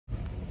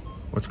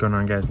What's going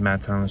on, guys?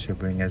 Matt Thomas here,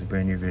 bringing you guys a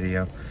brand new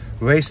video.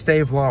 Race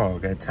day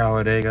vlog at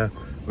Talladega.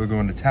 We're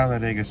going to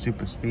Talladega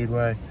Super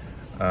Speedway.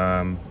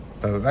 But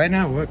right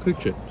now we're at Quick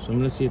Trip, so I'm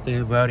gonna see if they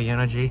have Rowdy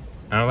Energy.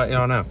 I'll let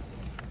y'all know.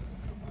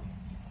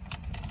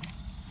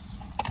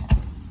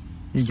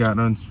 You got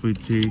on,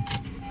 sweet tea.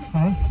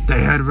 Huh?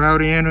 They had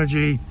Rowdy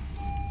Energy.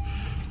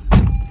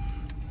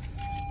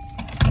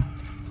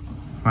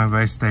 My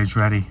race day's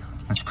ready.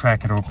 Let's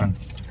crack it open.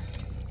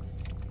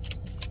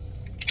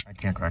 I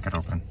can't crack it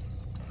open.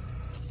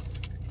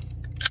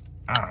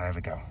 Ah, there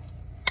we go.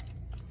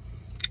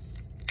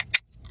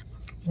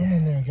 Let me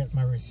in there and get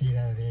my receipt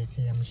out of the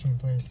ATM machine,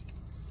 please.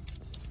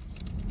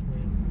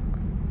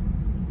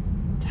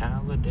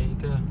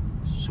 Talladega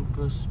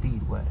Super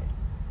Speedway.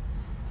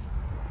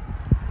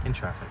 In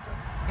traffic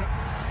though.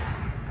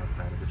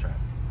 Outside of the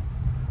traffic.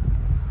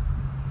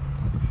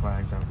 With the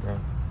flags out there.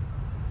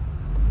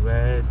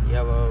 Red,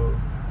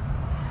 yellow,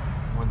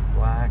 one's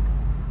black,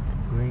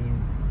 and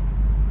green.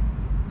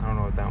 I don't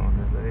know what that one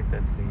is. I think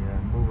that's the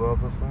move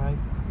over flag.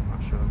 I'm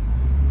not sure.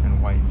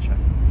 And white check.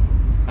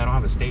 I don't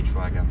have a stage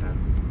flag out there.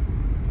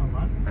 Oh,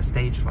 what? A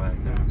stage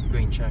flag, the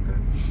green checker.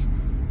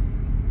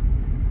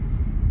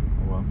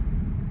 Oh well.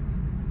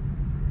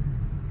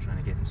 Trying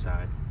to get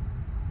inside.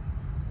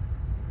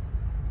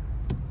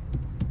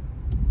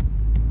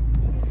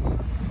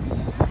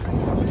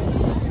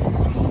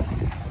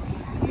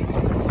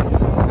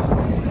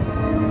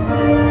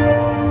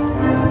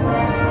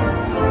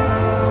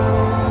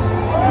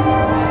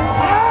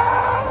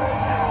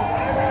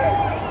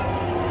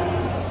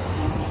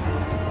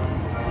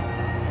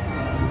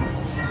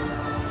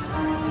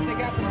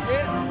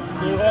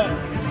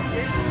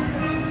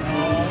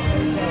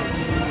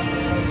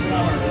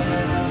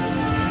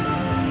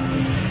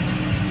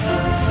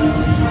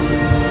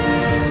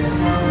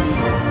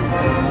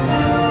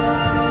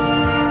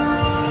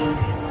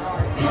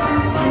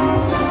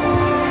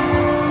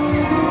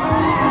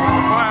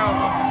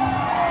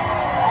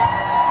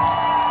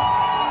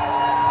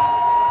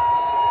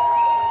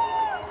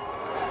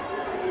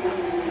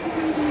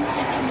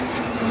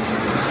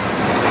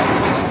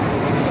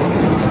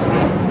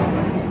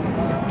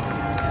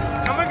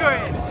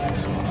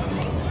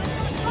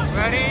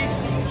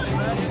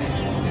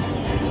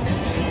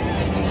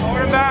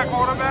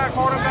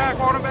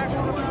 Hold him back.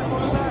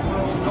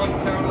 North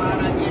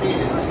Carolina, it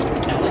is.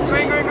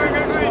 Green.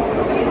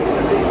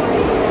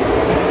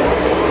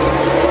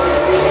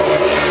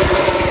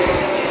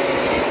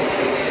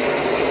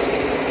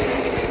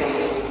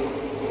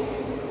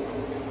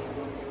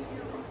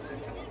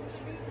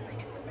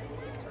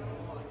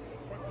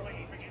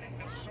 Quickly beginning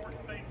to sort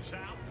things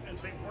out as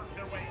they work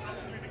their way up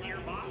through the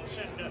gearbox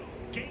and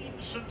gain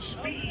some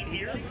speed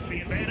here.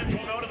 The advantage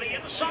will go to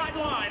the inside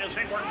line as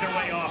they work their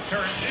way off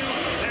turn 2.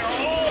 They're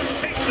all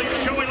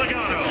chasing Joey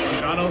Logano.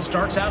 Logano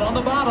starts out on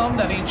the bottom,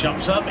 then he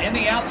jumps up in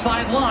the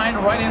outside line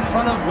right in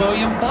front of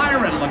William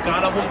Byron.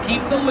 Logano will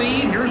keep the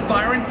lead. Here's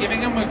Byron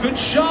giving him a good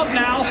shove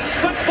now,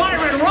 but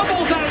Byron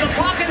rumbles out of the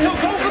pocket. He'll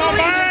go for the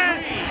lead.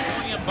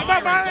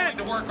 Byron going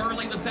to work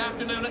early this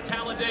afternoon at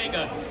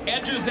Talladega.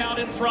 Edges out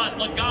in front.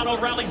 Logano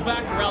rallies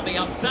back around the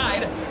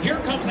outside. Here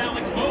comes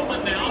Alex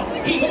Bowman now.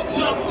 He hooks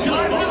up. And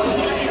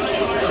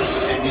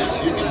yes,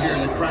 you can hear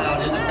the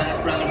crowd in the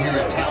background here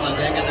at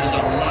Talladega. There's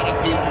a lot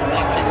of people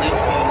watching this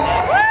one.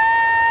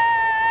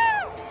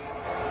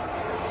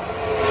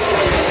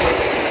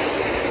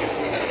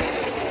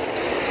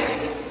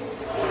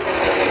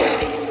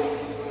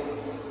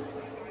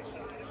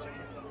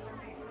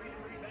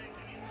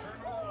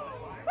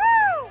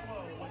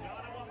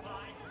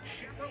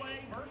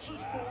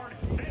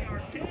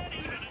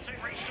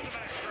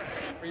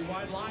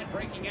 Wide line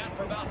breaking out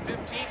for about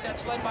 15.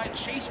 That's led by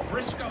Chase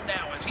Briscoe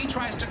now as he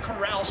tries to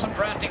corral some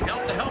drafting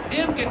help to help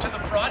him get to the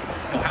front.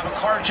 He'll have a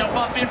car jump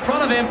up in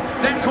front of him.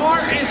 That car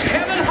is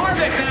Kevin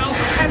Harvick now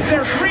as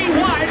they're 3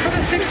 wide for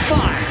the 6th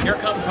spot. Here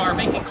comes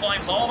Harvick. He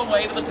climbs all the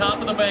way to the top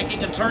of the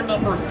banking in turn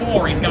number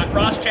 4. He's got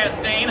Ross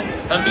Chastain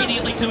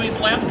immediately to his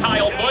left.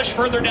 Kyle Busch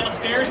further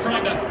downstairs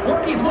trying to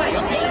work his way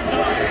up the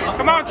inside.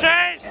 Come on,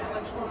 Chase!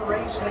 That's for the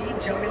race lead.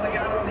 Joey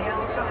Logano on the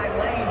outside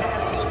lane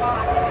has the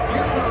spot.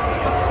 Here comes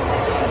Kyle.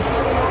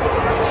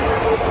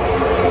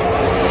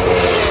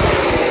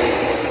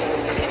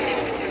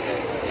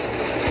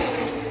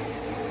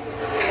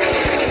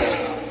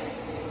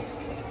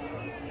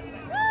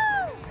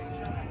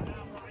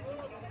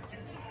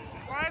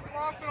 Why is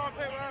Lawson on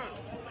pit road?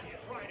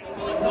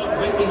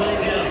 Right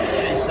behind him,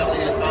 Chase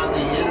Elliott on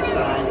the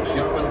inside.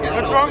 Joe Logano.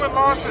 What's wrong with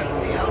Lawson? On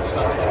the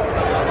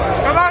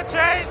outside. Come on,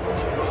 Chase!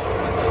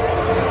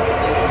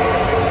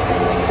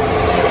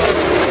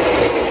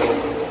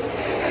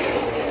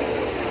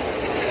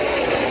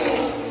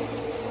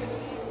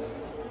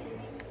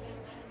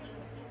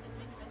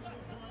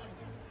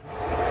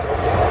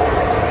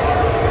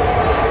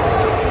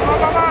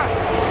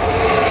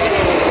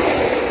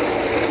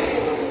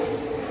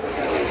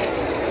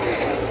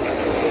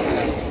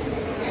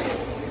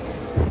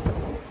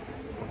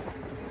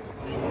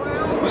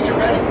 When you're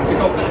ready to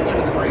go back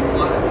into the brake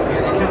line,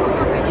 here they come.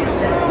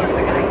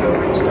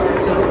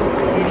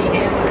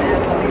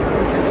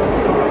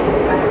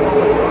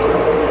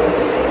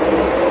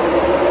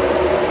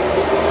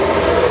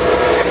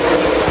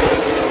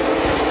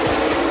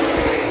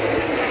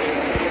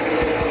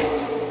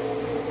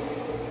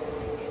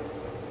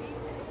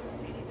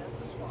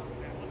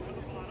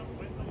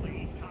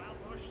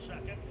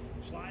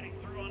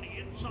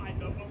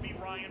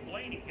 Ryan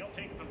Blaney. He'll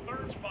take the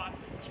third spot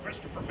as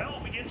Christopher Bell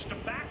begins to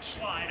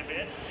backslide a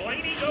bit.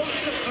 Blaney goes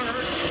into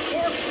third.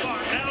 Fourth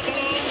spot now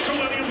belongs to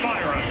William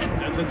Byron.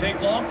 Doesn't take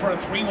long for a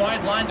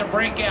three-wide line to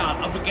break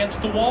out. Up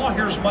against the wall,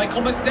 here's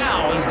Michael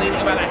McDowell. He's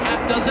leading about a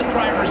half dozen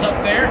drivers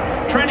up there,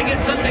 trying to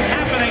get something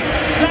happening.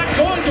 It's not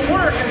going to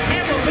work as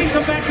Hamlin leads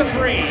him back to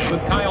three.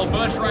 With Kyle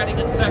Busch riding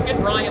in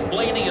second, Ryan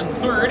Blaney in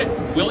third,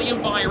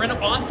 William Byron,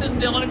 Austin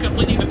Dillon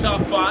completing the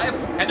top five,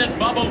 and then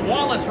Bubba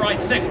Wallace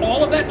rides six.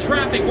 All of that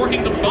traffic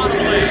working the bottom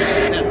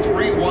lane. That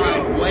three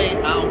wide way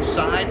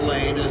outside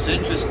lane is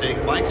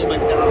interesting. Michael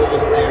McDowell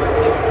is there.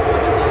 Kevin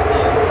Bowman is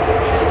there.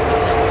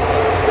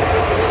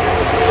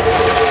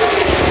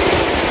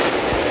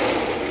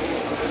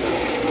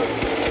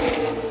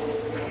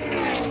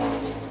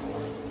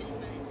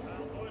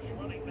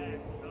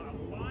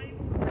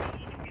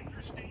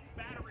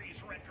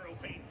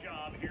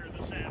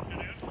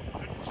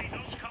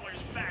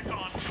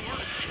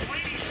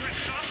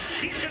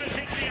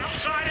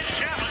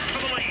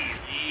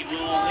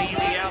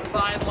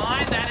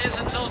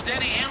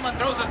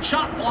 Throws a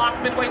chop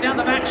block midway down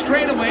the back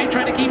straightaway,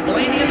 trying to keep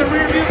Blaney in the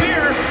rearview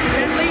mirror,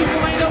 and leaves the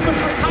lane open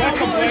for Kyle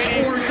Busch,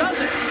 or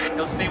does it?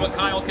 He'll see what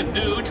Kyle can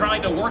do,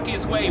 trying to work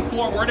his way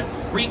forward,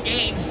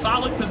 regains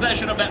solid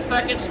possession of that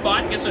second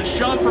spot, gets a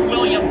shove from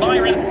William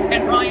Byron,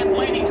 and Ryan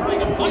Blaney trying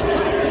to fight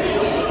back to the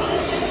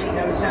outside. He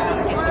knows how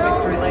to get the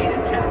victory lane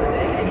in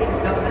Talladega.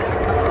 He's done that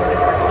a couple of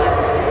different times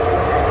in his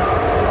career.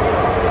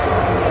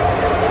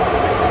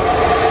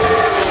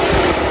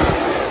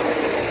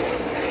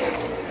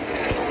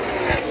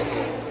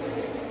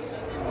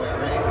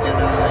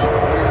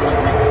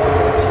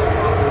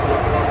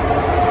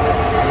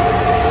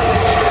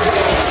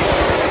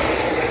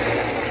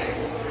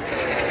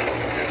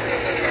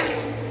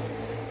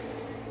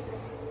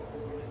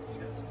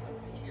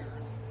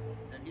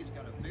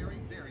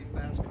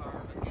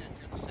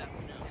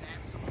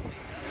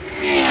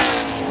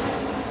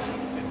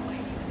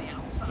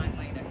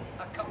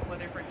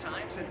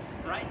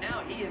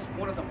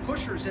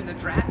 In the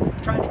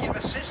draft, trying to give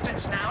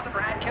assistance now to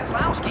Brad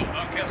Keselowski.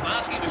 Oh,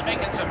 Keselowski was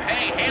making some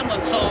hay.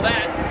 Hamlin saw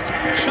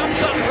that.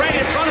 Jumps up right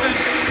in front of him.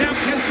 Now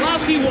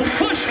Keselowski will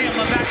push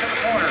Hamlin back to the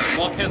corner.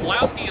 While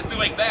Keselowski is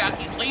doing that,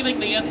 he's leaving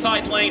the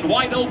inside lane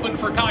wide open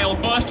for Kyle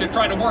Busch to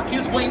try to work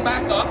his way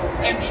back up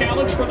and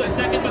challenge for the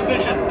second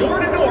position. Door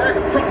to door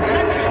from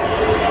second.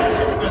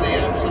 They're the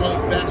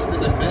absolute best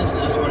in the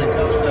business when it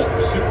comes to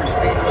super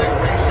speedway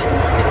racing,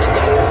 working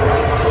together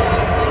right now.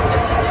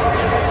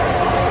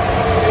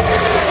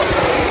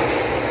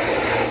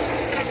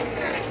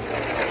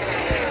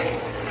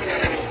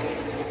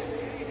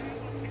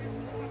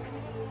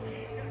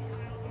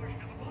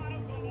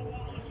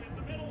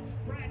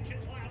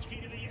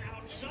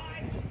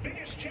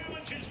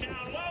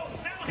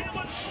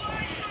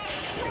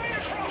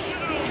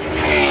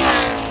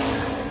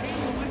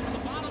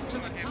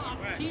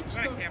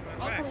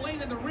 Upper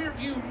lane in the rear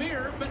view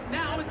mirror, but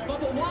now it's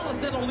Bubba Wallace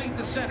that'll lead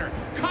the center.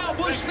 Kyle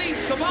Busch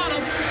leads the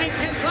bottom, and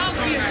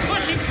Keselowski is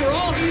pushing for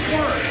all he's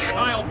worth.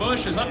 Kyle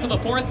Busch is up to the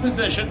fourth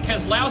position.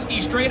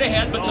 Keselowski straight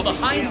ahead, but to the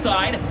high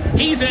side.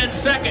 He's in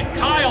second.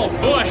 Kyle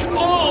Busch,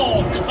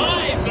 all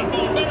kinds of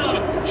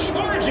momentum,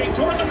 charging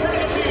toward the front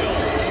of the field.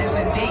 It is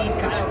indeed.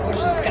 Kyle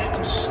Busch has got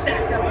them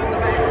stacked up on the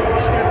back of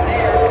the step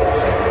there.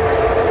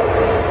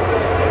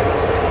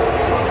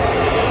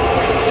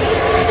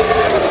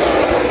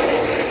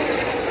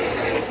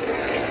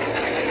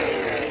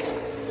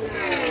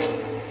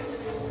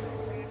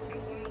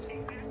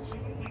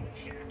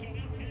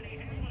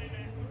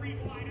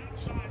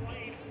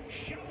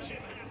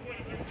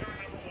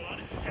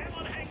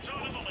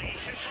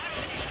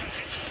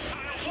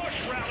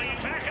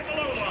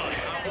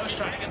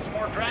 Trying to get some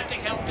more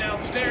drafting help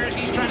downstairs.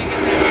 He's trying to get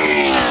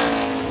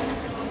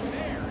that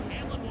there.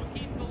 Hamlin will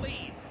keep the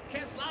lead.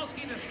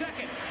 Keselowski to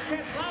second.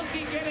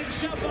 Keselowski getting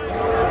shoved by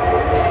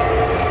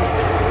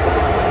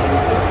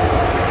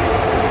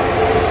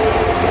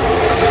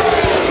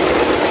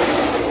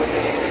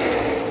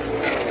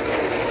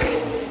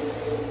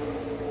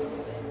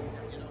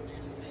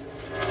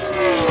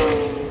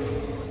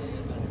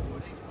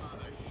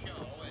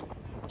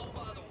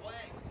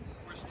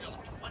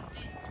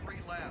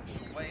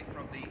away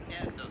from the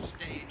end of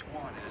stage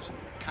one as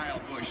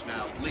Kyle Busch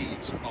now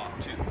leads off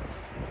two.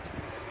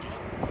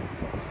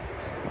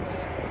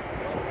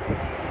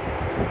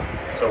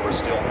 So we're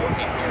still working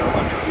here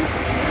under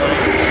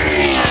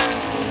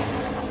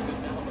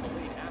now for the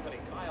lead happening.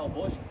 Kyle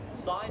Busch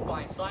side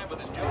by side with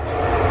his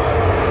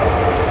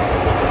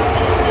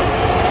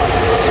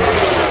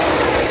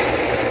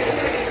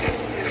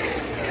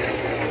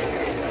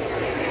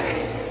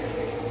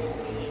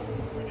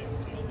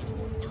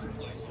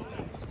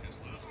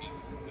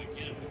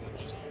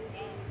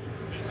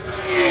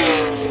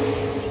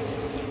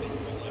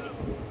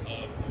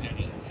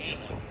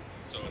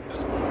So at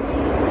this point,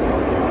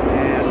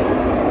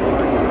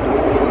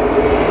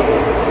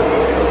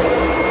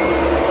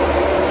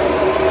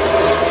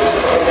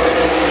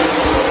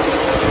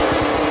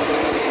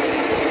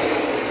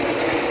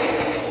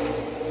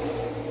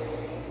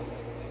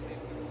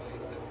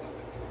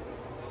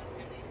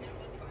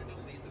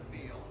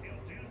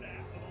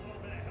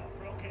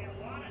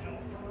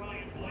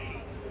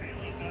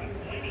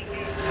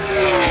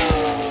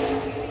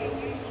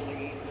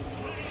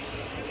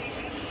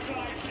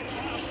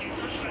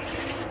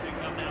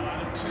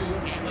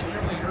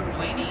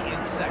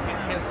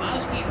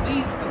 He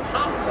leads the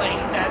top lane.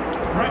 That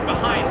right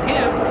behind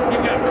him,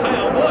 you've got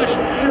Kyle Busch.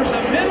 There's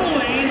a middle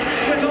lane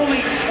with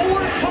only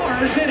 4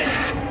 cars in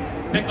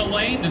it. Pick a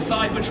lane,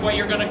 decide which way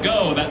you're going to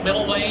go. That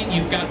middle lane,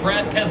 you've got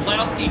Brad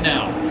Keselowski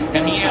now,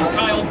 and he has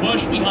Kyle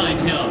Busch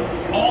behind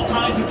him. All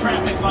kinds of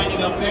traffic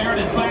lining up there, and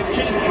in fact,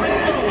 Chase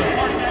Briscoe was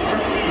parked that for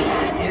two.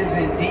 Is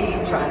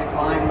indeed trying to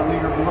climb the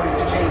leaderboard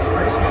as Chase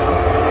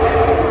Briscoe.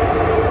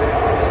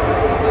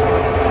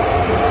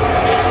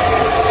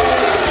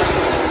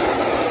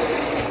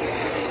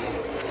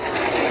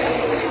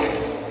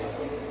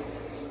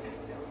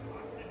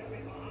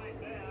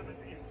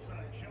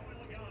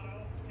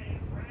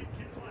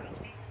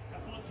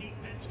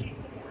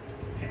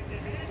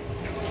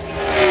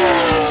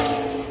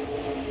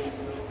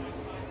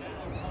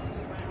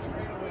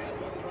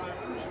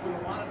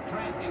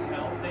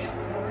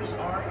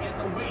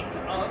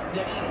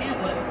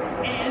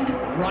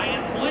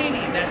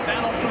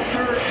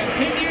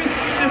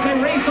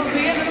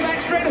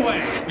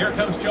 Here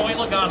comes Joey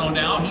Logano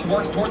now. He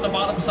works toward the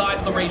bottom side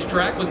of the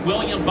racetrack with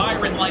William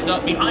Byron lined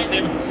up behind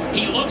him.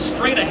 He looks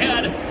straight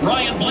ahead.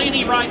 Ryan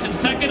Blaney rides in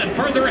second, and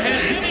further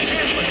ahead, Jimmy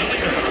Hamlin, the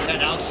leader.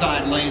 That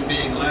outside lane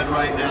being led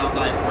right now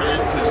by Brad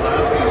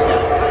Keselowski. He's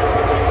got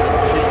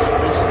Chase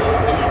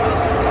Briscoe being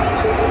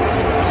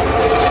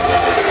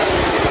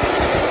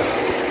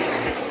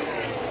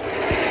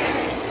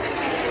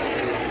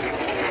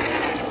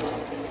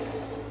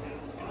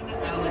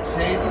Alex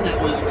Hayden,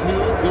 that was 2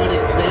 good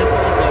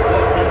examples of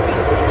what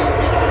happens when you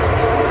get out of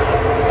the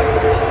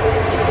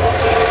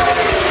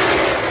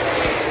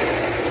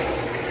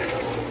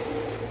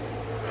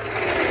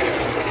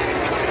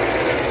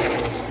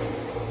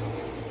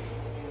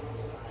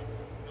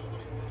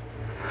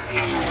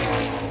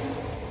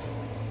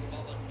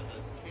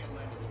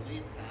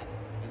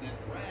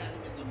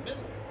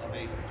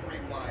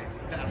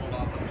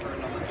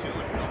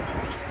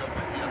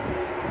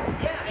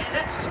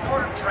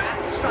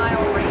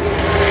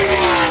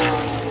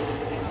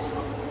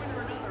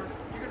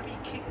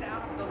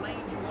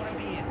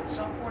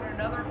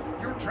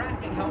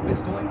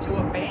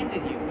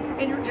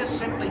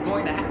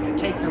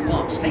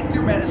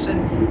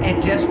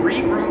and just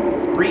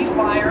regroup,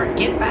 refire,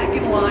 get back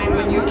in line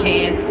when you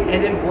can,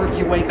 and then work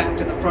your way back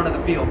to the front of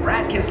the field.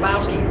 Brad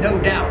Keselowski, no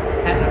doubt,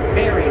 has a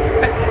very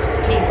fast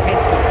Team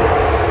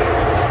Penske.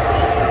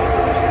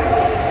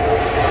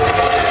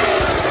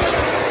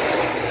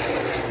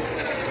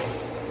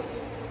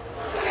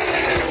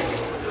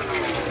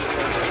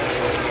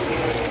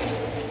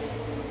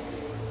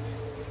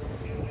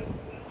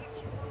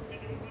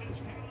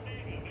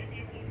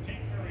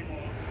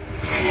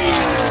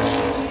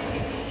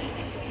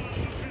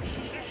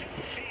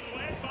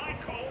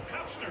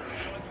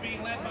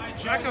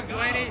 Welcome,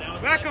 Blaney.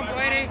 Welcome,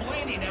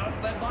 Blaney. Now it's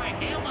led by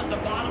Hamlin. The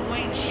bottom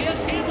lane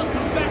shifts. Hamlin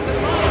comes back to the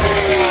bottom.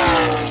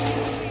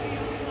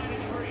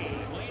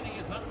 Blaney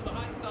is up to the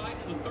high side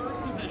in the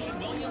 3rd position.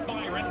 William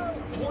Byron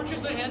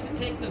forges ahead to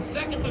take the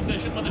 2nd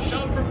position with a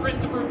shove from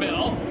Christopher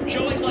Bell.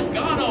 Joey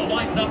Logano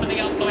lines up in the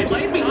outside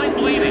lane behind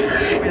Blaney.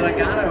 Joey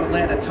Logano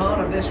led a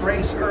ton of this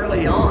race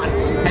early on.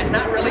 Has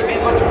not really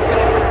been much of a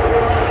factor.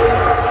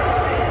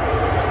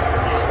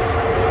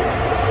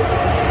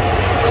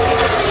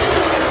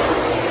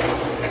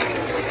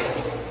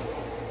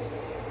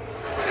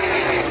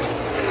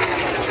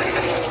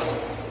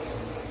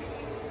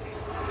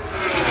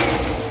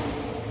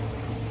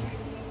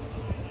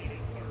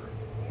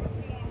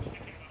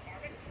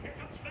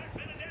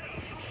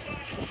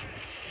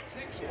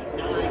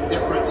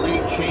 different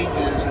lead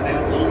changes, and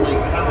that only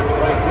counts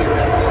right here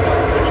at the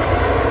start.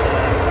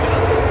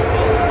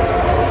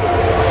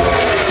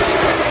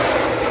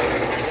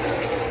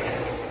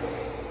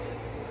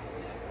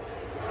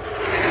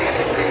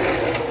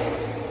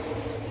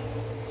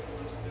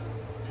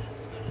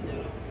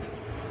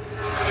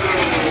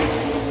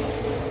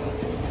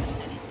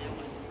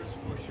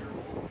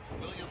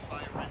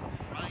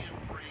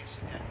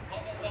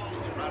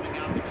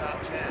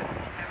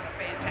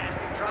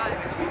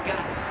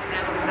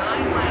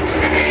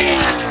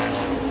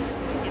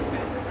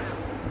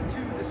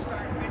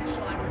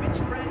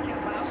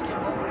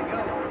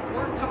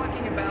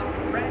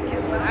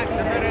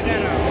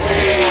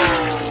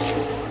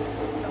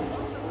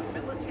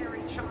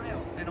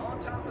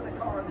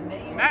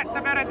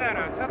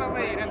 To the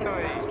lead in the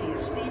lead.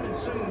 Stephen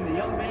Soon, the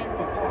young man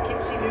from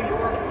Poughkeepsie, New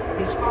York.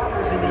 His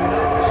father's in the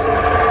United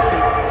States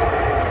Army.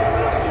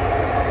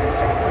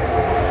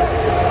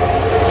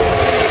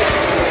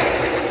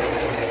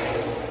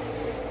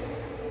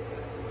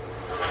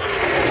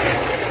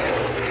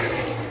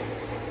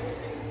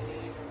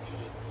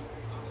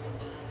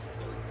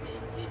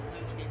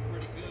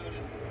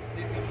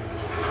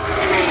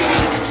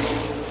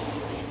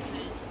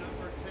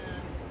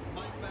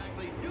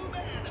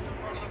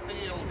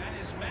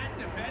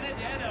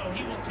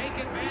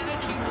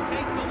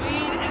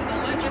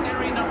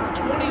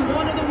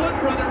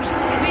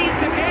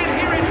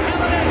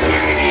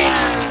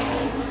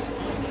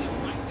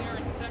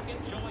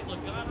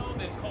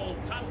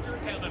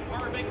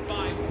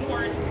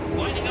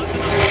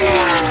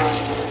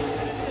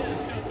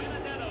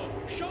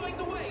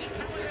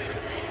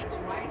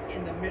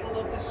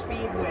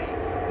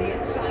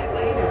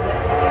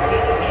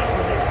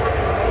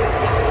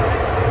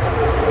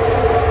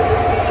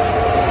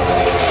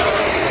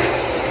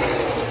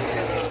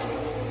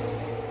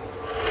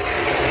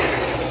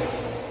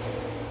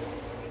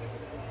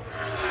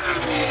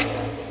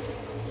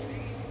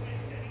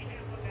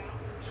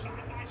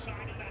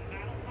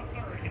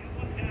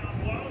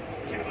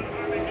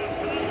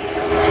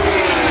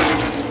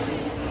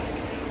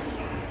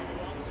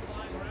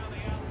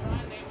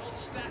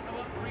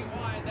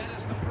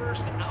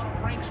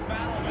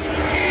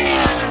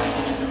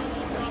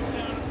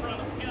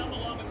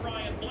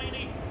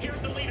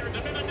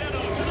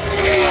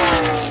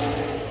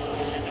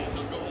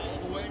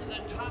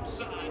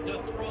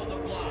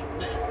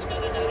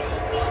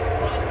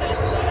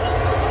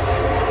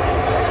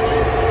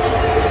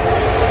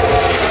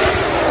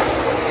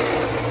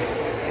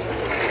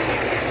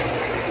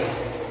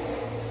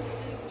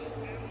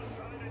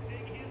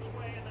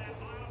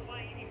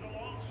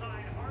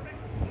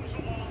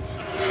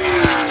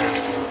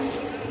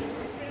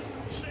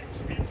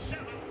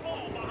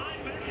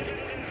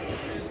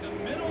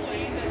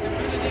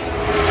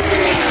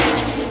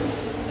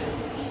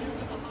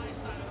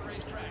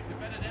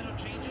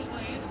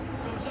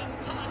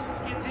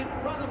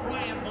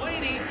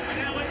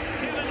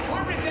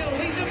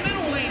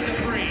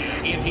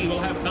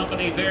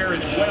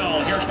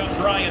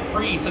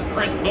 of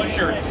Chris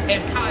Buescher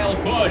and Kyle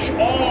Busch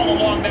all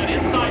along that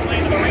inside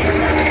lane of the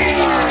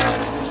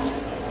racetrack.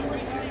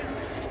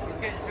 He's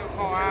getting too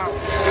far out.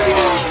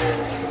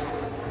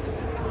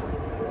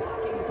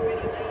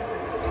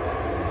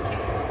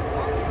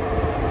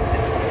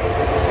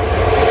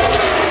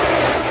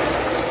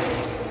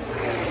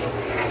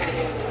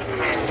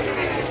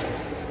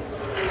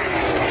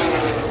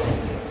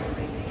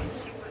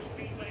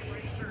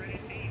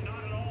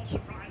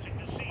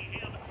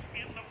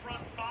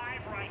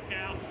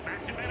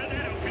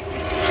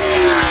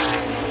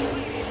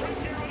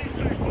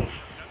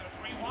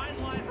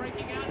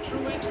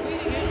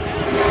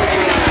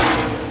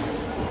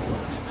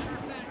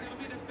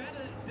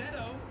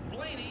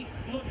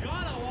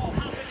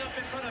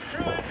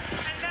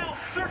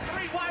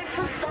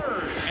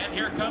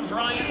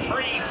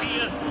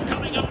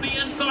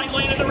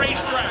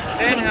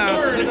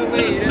 Stenhouse to the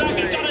lead.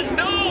 Second, got a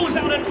nose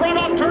out in front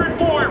off turn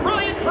 4.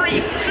 Ryan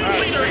Preece, two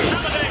leader in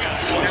Talladega.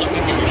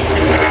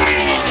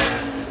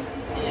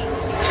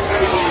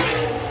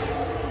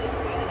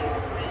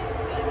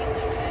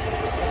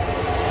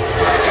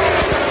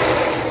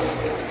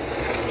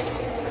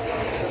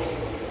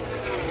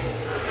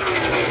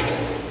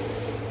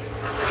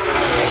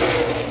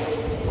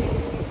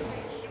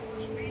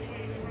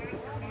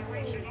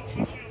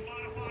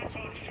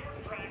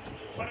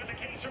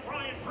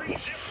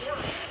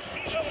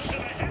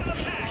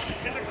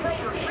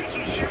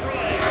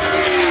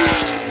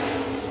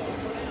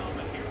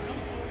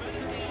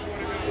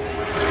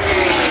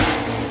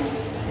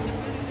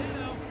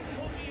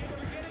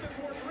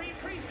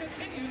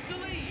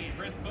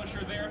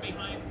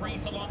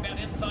 Along that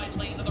inside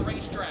lane of the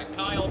racetrack.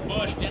 Kyle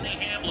Busch, Denny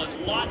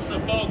Hamlin, lots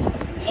of folks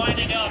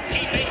lining up,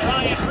 keeping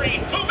Ryan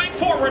Preece moving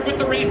forward with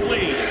the race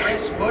lead.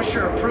 Chris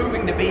Buescher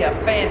proving to be a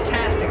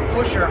fantastic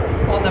pusher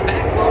on the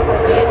back bumper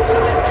of the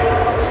inside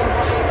lane.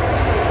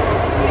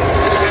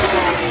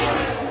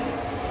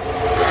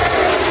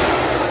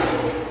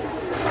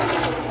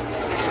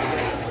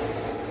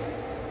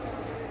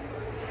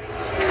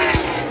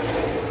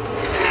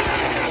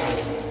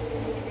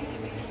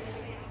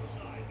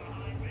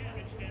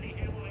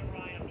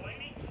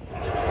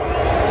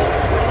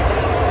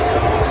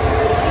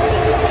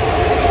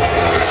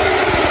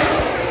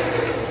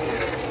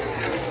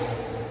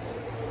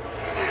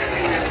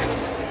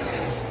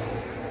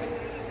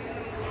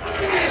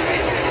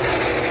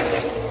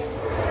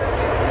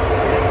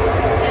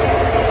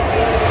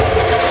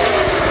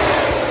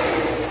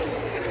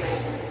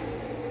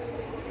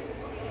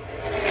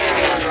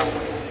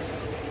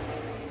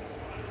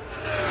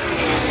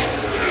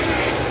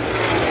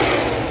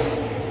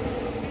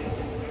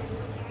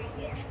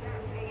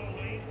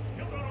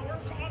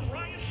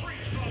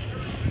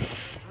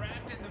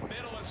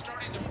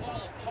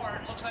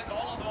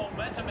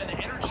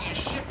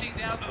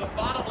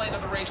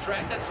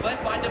 Track that's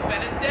led by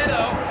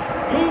DiBenedetto.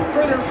 Move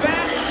further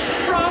back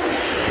from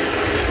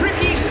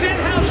Ricky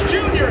Stenhouse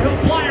Jr. He'll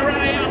fly around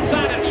the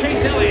outside of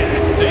Chase Elliott.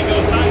 There he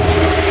goes.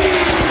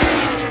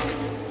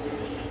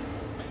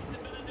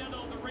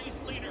 DiBenedetto, the race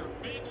leader.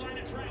 Big line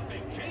of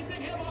traffic.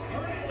 Chasing him off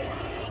turn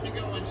 4. To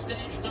go in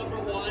stage number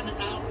 1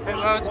 out. Pit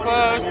road's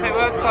closed. Pit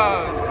road's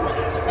closed.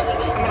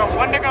 I'm gonna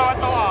 1 to go at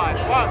the line.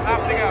 1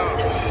 lap to go.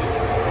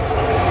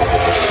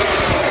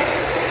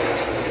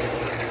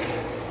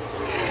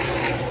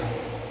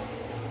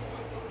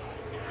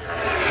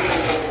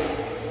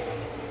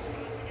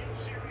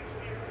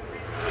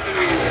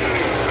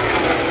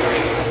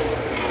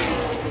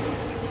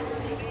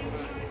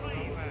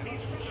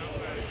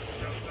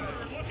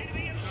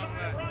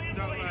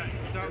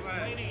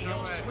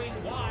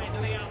 Swing wide to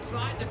the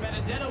outside.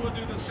 DiBenedetto will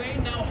do the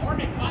same. Now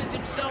Harvick finds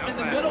himself in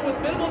the middle with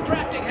minimal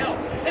drafting help.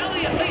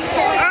 Elliott leads.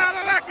 Oh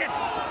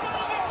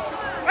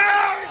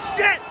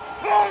shit!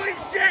 Holy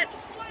shit!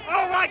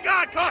 Oh my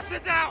God!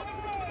 Caution's out!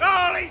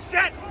 Holy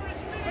shit!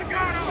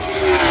 Logano!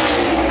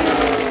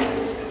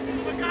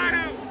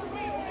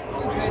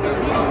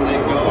 They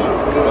go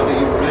for the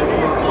red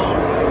or long.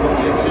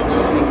 Jason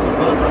Nelson for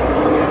Butler.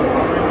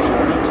 Car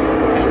insurance.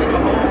 And they go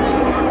home as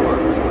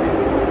fireworks.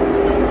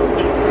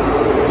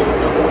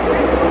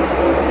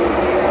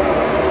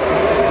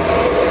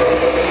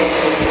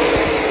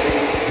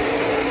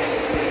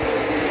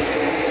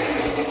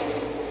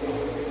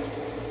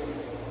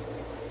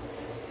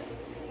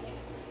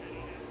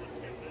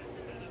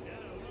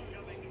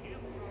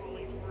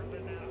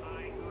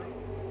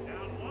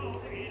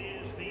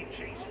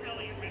 Chase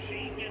Elliott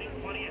machine getting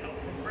plenty of help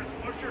from Chris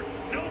Buescher.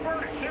 No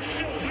verdict. They're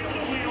still wheel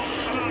to wheel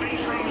about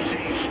 8 rows deep.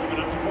 Coming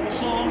up to full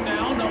song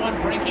now. No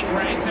one breaking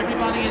ranks.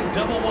 Everybody in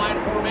double wide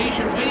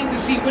formation, waiting to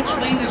see which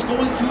lane is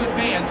going to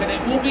advance, and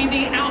it will be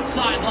the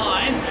outside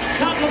line.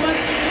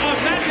 Compliments of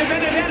Matt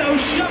DiBenedetto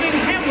shoving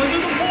Hamlin to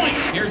the point.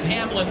 Here's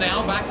Hamlin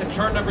now back to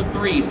turn number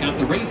 3. He's got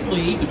the race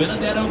lead.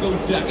 DiBenedetto goes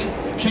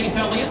second. Chase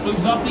Elliott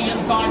moves up the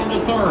inside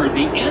into third.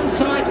 The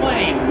inside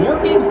lane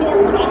working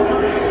forward off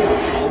turn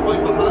 4.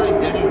 Right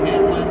behind Denny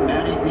Hamlin,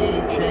 Matty B,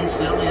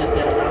 Chase Elliott,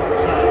 that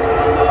outside.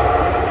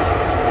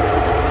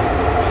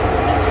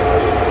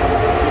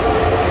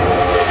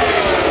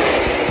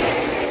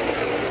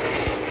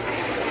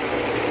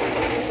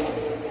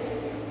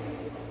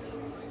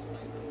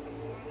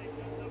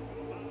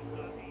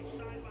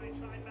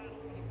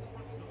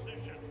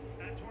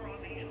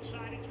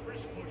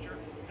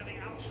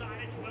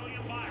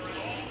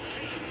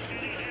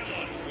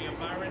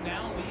 Byron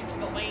now leads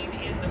the lane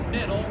in the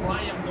middle.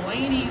 Ryan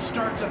Blaney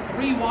starts a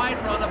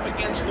 3-wide run up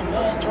against the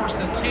wall towards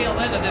the tail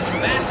end of this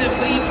massive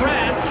lead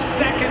grab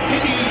that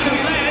continues to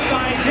lead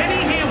by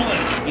Denny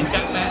Hamlin. He's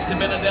got Matt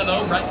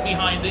DiBenedetto right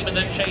behind him, and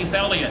then Chase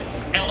Elliott.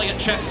 Elliott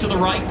checks to the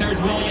right. There's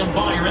William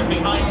Byron.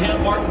 Behind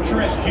him, Martin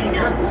Truex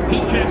Jr. He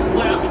checks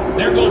left.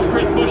 There goes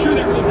Chris Buescher.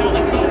 There goes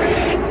Alex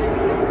Bowman.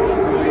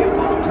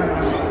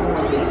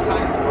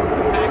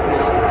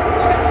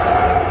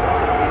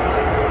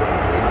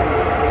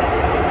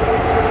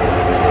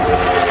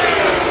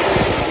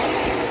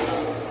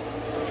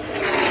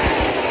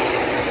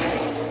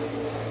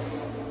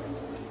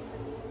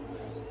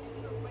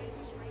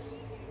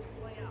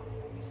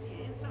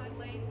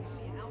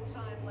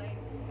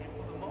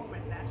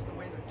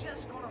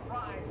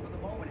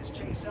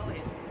 Chase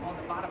Elliott on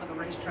the bottom of the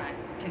racetrack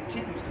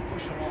continues to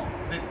push along.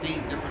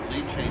 15 different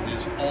lead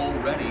changes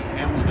already.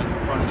 Hamlin at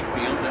the front of the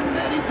field, then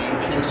Matty B,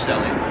 Chase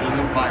Elliott,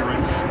 William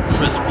Byron,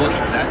 Chris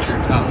Buescher. That's your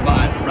top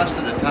 5. The rest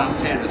of the top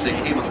 10 as they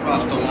came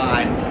across the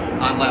line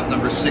on lap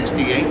number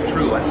 68.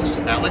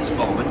 Truex, Alex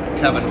Bowman,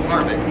 Kevin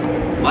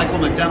Harvick, Michael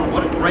McDowell.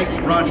 What a great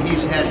run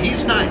he's had.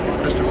 He's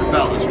 9th. Christopher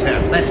Bell is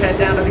 10th. Let's head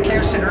down to the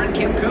Care Center and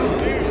Kim Coon.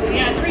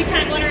 Yeah,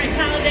 3-time winner in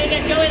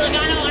Talladega, Joey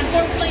Logano,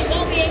 unfortunately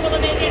won't be able to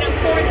make it up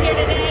 4th here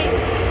today.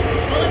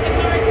 We'll let the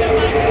cars go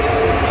by.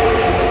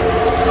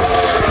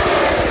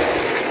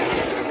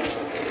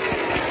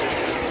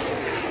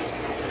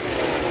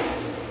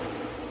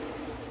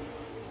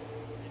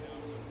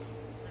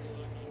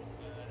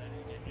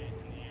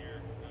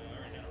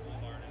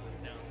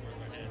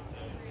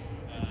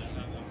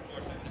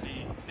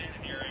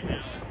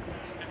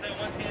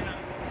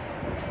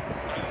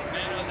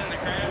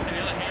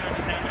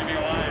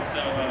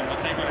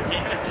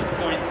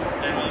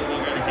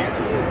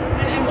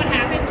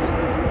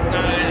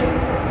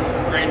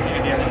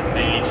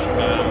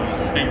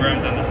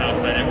 Runs on the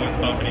top side,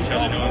 everyone's bumping each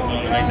other, no one's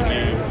going to make the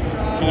move.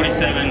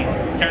 47,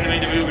 kind of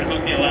made the move and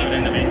hooked the 11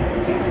 into me.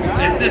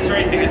 It's this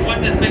racing, it's what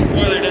this big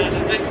spoiler does.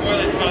 This big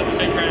spoiler is causing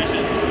big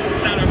crashes.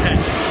 It's not our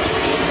passion.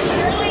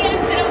 Early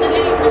exit on the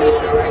day for the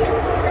Rider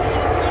Ford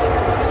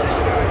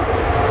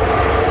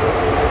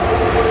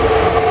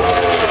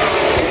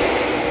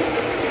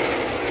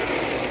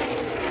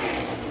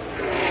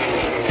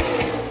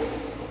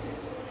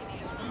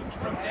and it's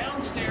from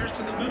downstairs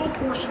to the middle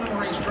portion of the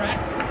racetrack.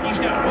 He's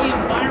got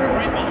William Byron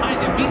right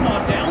behind him.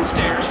 Meanwhile,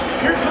 downstairs,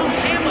 here comes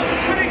Hamlin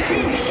with a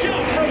huge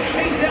shove from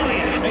Chase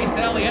Elliott. Chase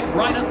Elliott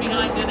right up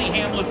behind Denny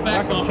Hamlin's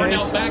back bumper.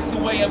 Now backs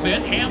away a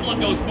bit. Hamlin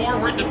goes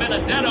forward to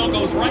Benedetto,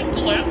 goes right to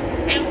left,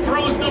 and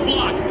throws the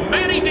block.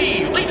 Matty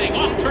B leading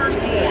off turn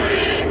 4.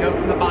 Go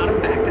from the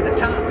bottom back to the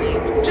top.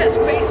 Just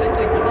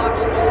basically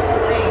blocks all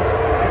lanes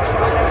and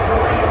try to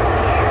drain the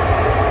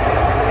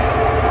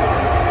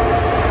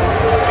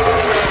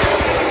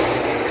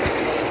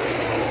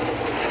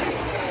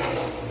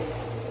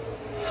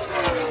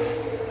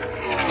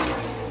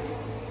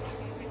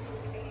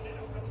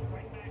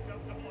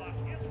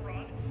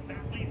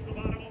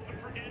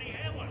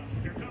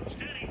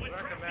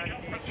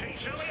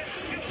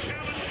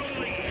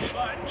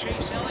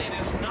Chase Elliott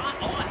is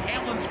not on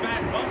Hamlin's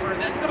back bumper.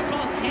 That's going to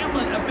cost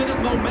Hamlin a bit of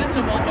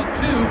momentum off of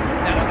 2.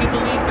 That'll give the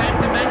lead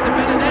back to Matt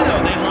DiBenedetto.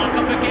 They lock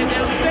up again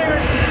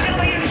downstairs.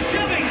 Elliott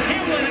shoving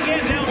Hamlin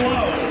again down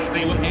low.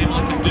 See what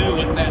Hamlin can do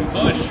with that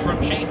push from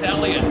Chase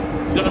Elliott.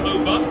 He's going to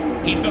move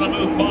up. He's going to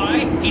move by.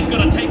 He's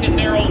going to take a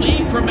narrow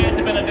lead from Matt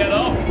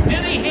DiBenedetto.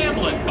 Denny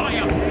Hamlin by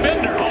a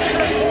fender all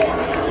turn 4.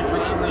 The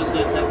drivers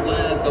that have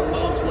led the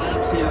most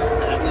laps here,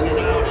 battling it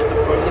out at the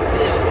front of the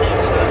field.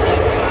 Hamlin on the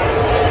inside.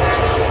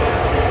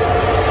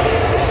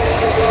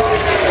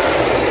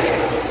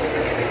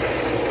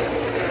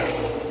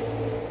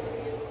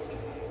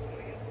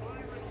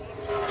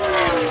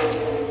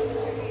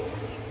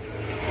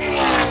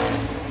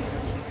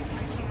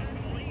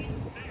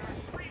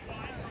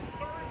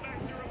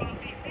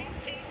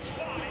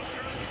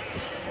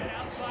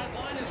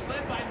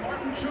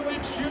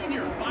 Truex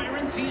Jr.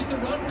 Byron sees the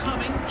run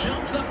coming,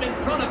 jumps up in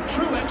front of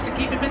Truex to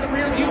keep him in the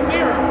rearview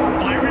mirror.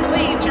 Byron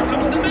leads. Here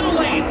comes the middle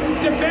lane.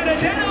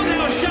 DiBenedetto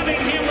now shoving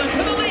Hamlin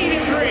to the lead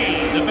in 3.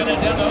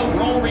 DiBenedetto,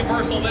 role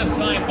reversal this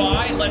time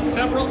by, led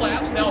several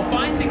laps, now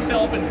finds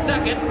himself in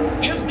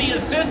 2nd, gives the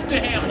assist to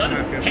Hamlin.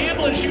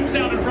 Hamlin shoots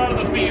out in front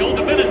of the field.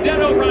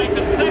 DiBenedetto rides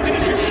in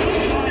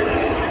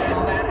 2nd.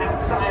 on that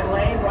outside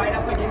lane, right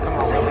up against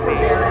the safety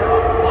barrier.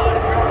 A lot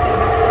of traffic.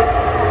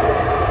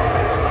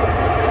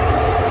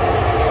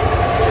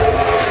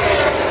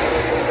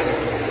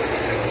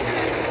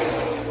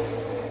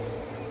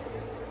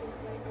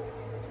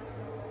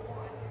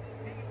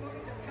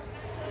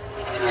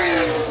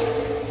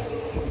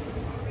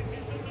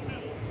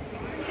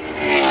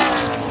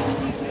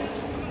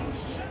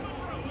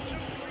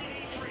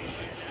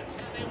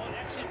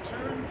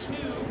 Turn 2,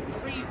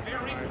 3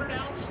 very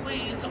pronounced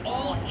lanes,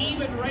 all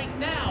even right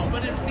now,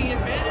 but it's the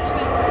advantage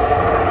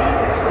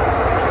that...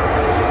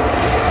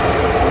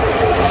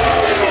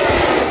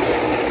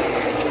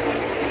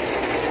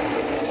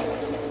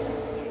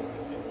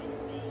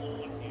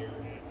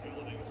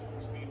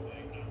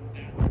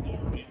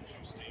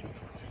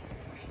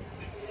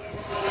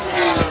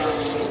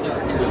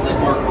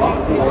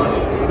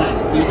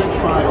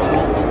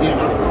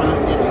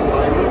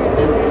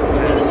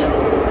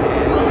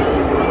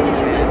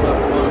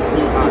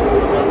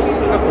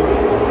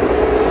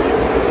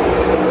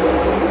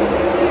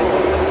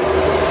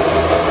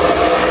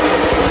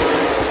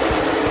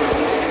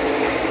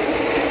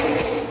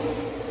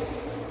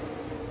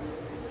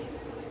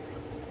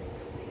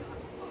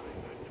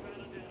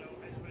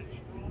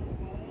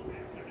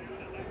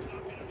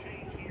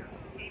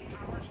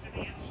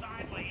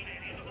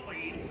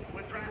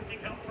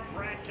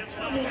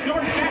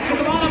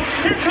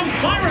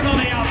 Byron on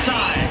the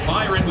outside.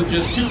 Byron with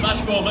just too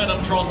much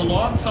momentum draws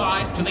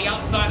alongside to the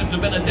outside of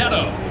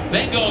DiBenedetto.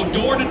 They go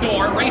door to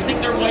door,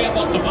 racing their way up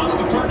off the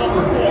bottom of turn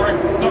number 4.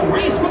 The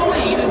race for the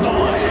lead is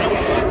on.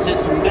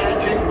 It's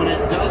magic. When it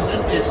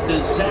doesn't, it's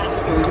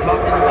disaster. We're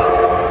talking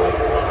about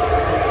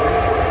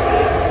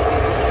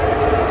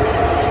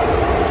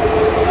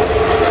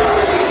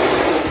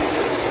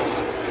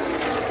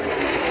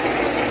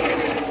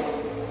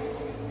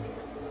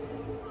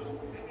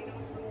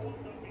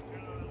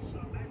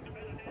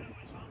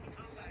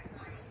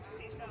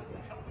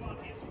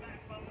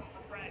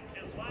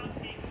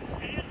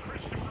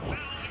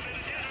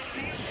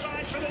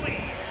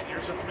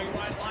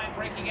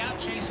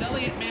Chase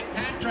Elliott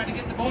mid-pack trying to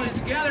get the boys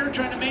together,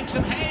 trying to make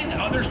some hay. The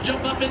others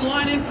jump up in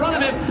line in front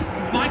of him.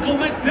 Michael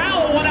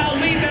McDowell will now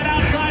lead that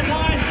outside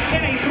line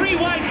in a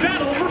 3-wide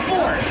battle for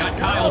 4th. Got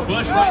Kyle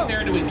Busch right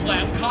there to his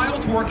left.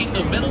 Kyle's working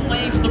the middle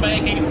lane to the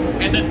banking,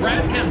 and then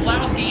Brad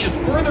Keselowski is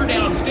further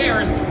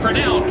downstairs. For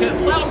now,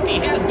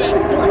 Keselowski has that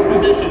 4th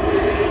position.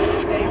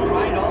 Stay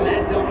right on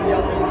that double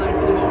yellow line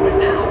for the moment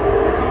now.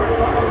 The car in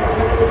front of him is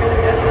with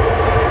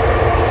DiBenedetto.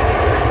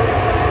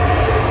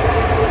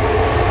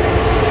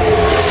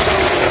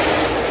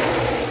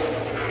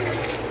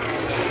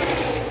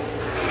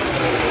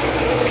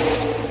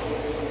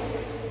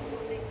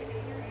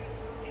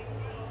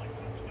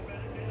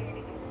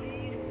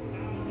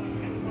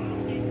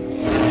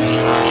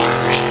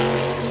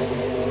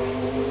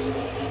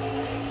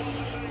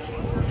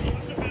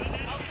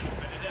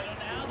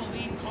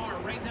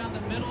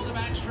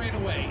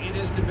 It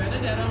is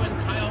DiBenedetto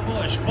and Kyle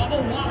Busch.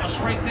 Bubba Wallace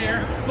right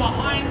there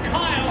behind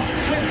Kyle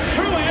with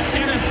Truex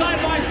in a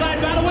side-by-side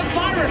battle with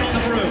Byron on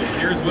the broom.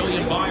 Here's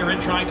William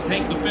Byron trying to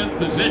take the 5th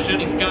position.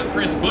 He's got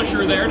Chris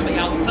Buescher there to the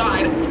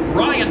outside.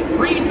 Ryan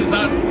Preece is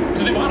out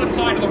to the bottom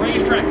side of the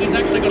racetrack. He's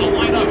actually going to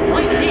line up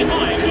right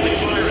behind William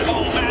Byron.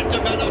 Oh, Matt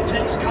DiBenedetto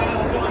takes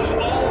Kyle Busch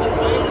all the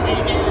way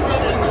to the end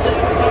and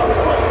things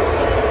are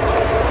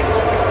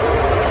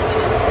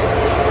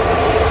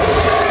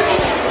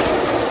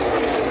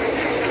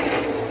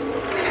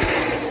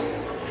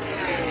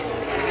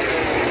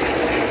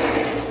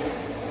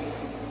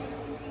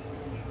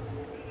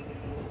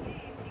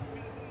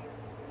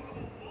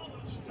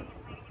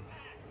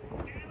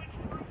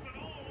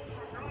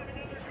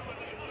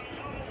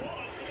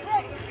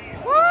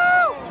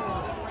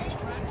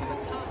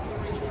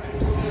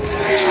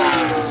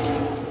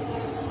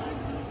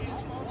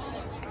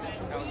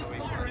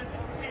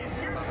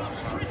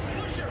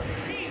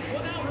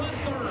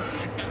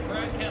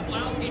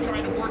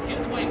trying to work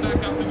his way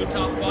back up to the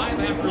top 5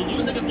 after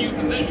losing a few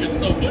positions.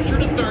 So Buescher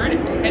to 3rd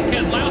and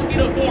Keselowski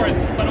to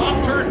 4th. But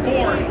off turn 4,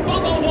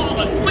 Bubba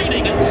Wallace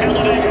leading at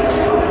Talladega.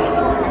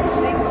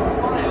 Single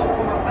file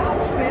from about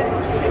 5th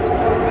or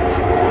 6th.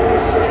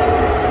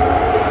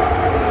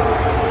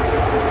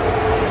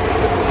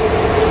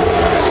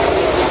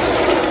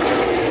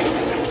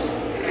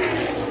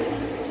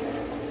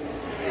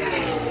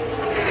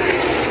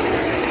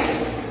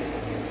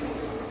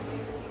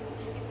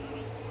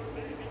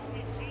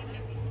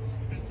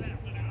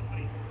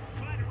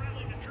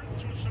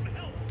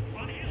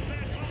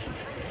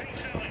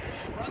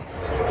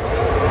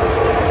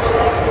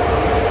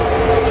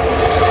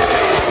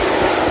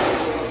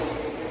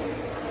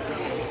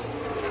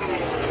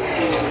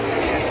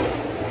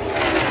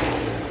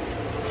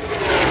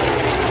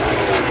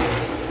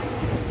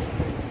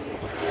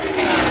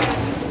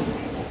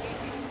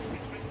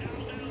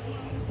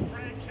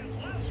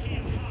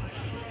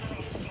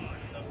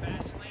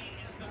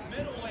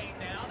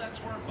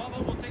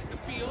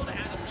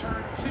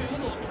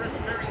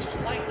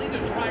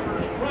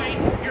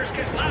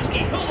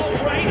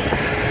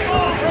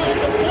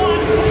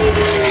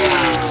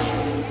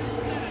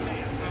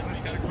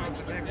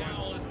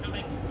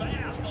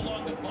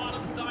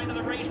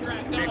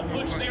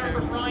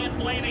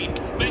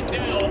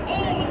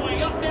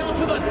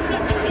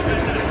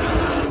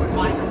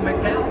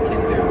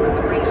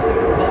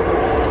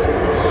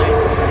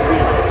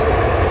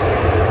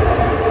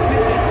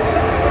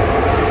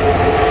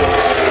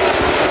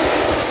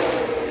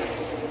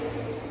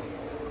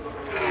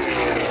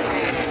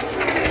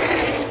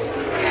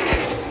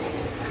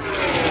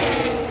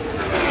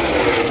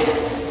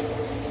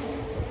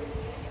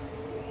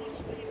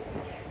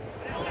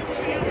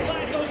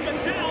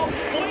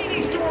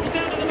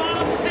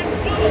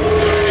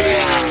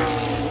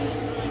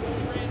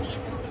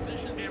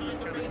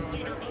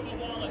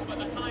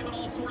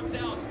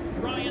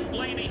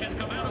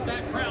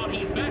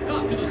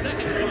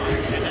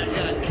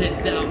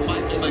 kicked out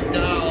Michael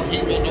McDowell.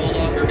 He will no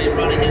longer be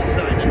running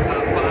inside the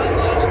top 5.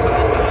 Last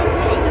time by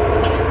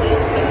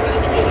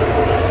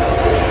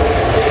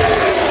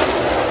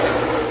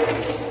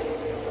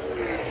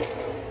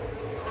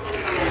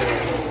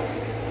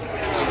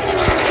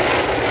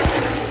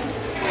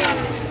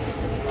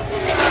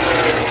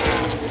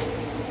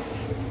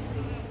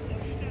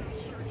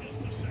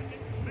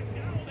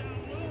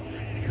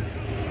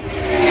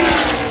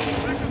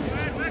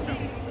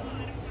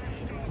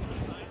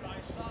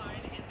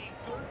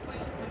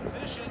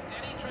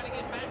Denny trying to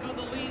get back on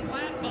the lead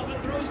lap.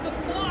 Bubba throws the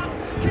block.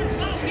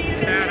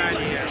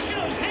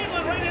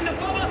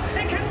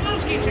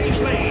 Lowski takes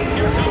lead.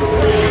 Here comes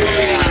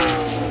Brad.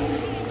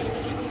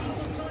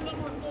 Turn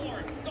number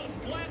 4 goes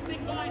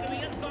blasting by to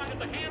the inside of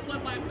the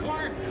Hamlin lap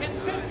car and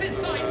sets his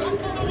sights on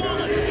Bubba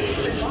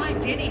Wallace.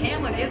 Line, Denny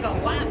Hamlin is a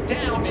lap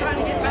down, trying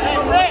to get back.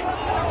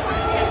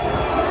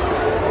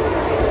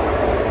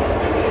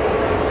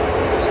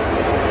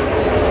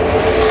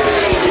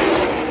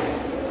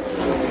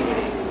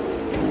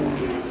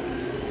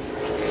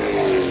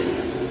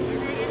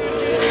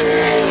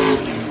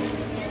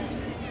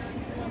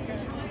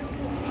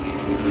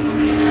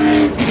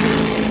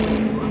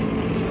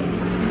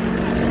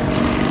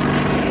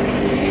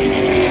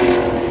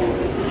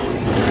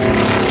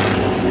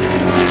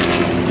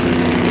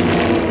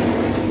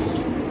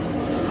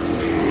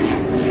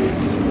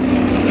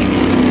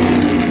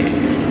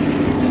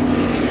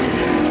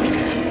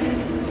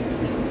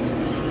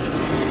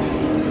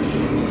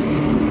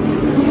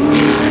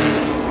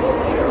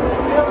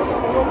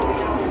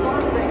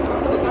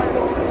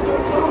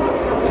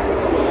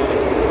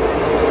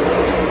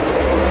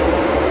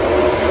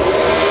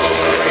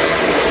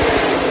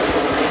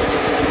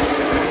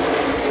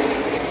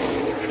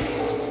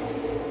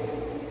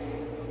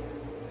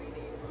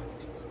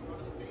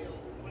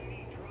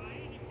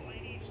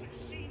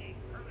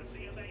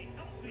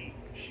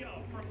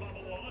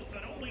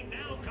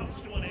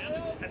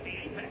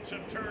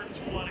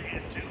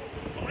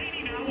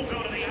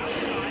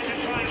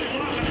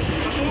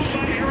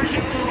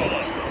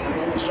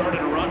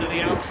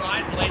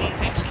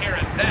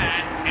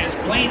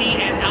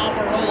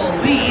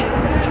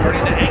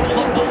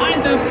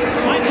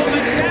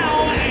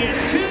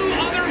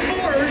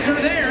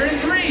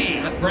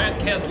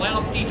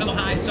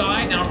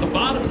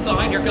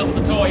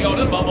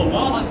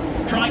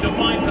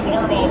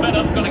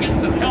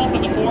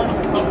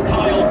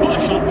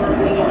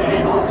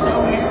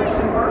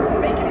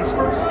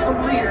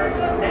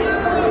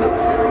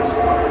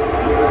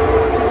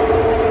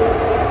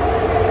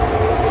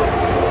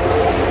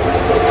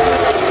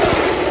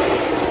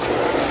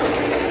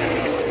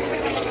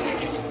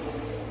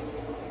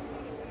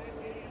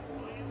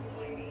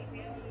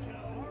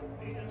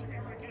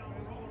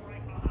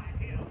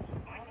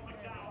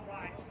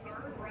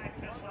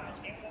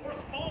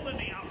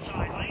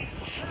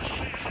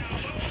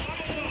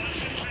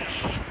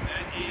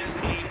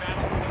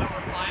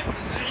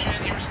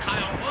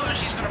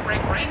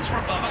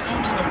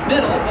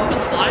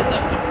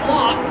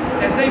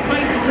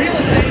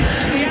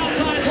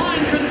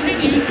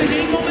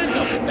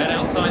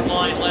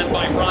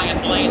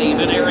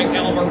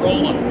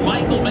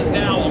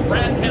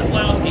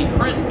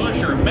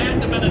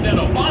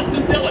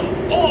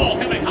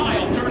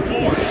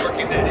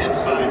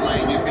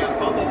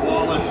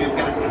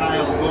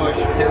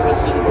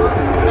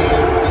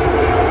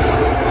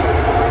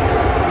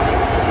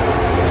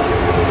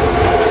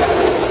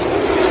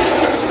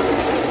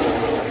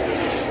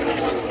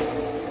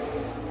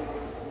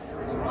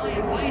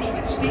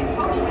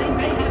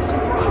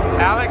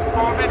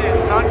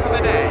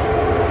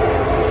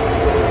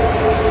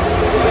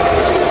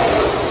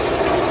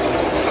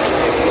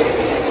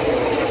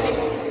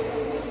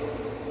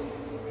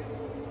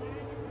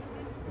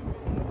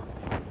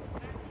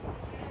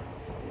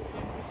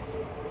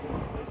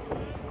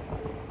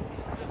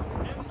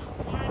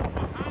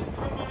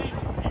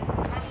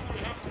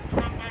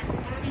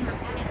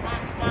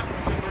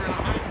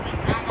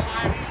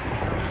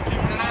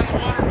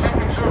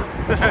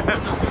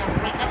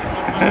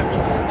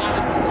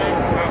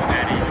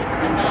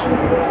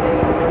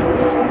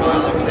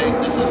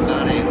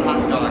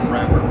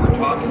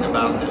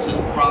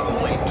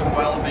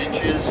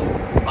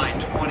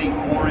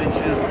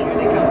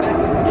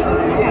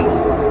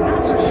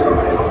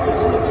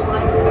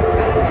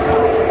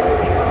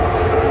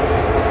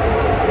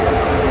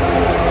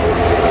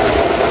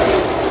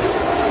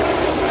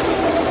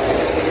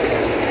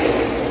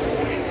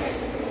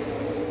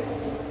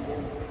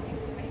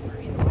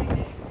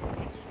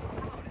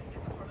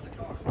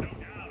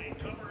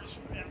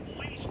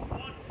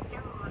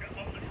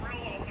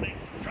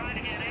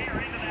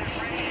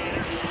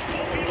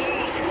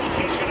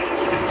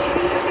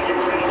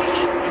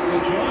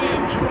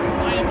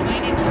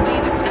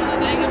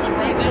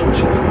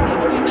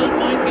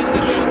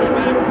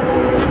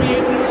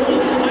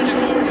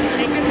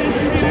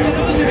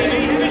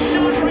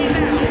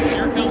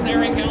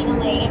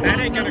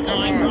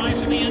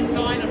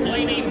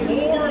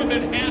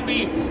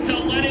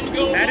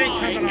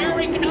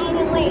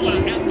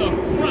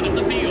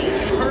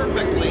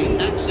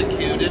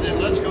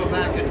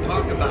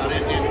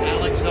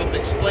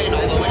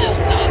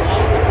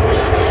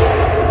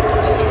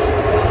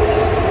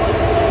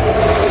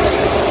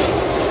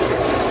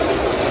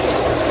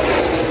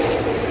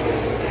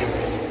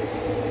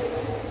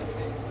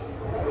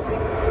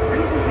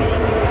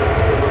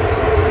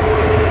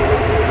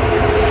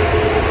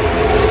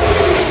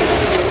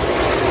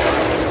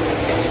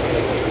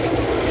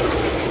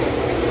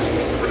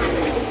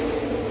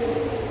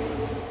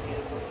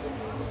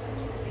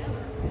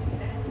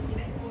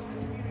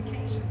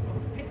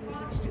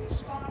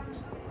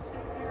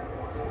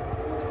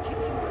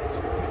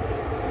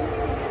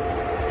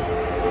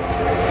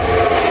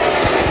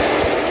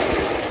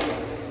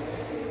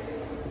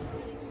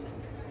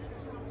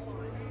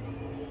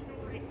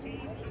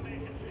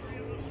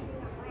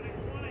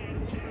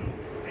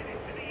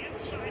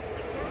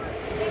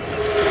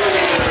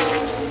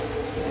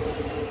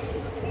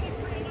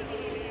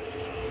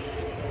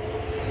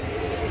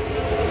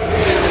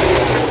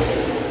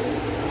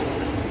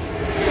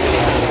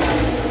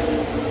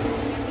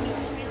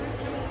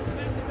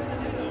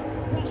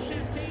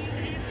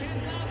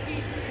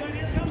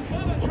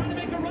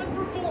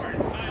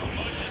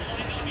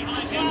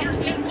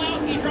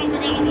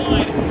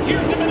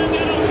 Here's the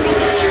Benedetto.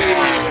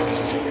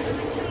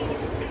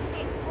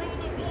 From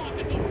the block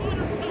at the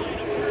water side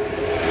of turn.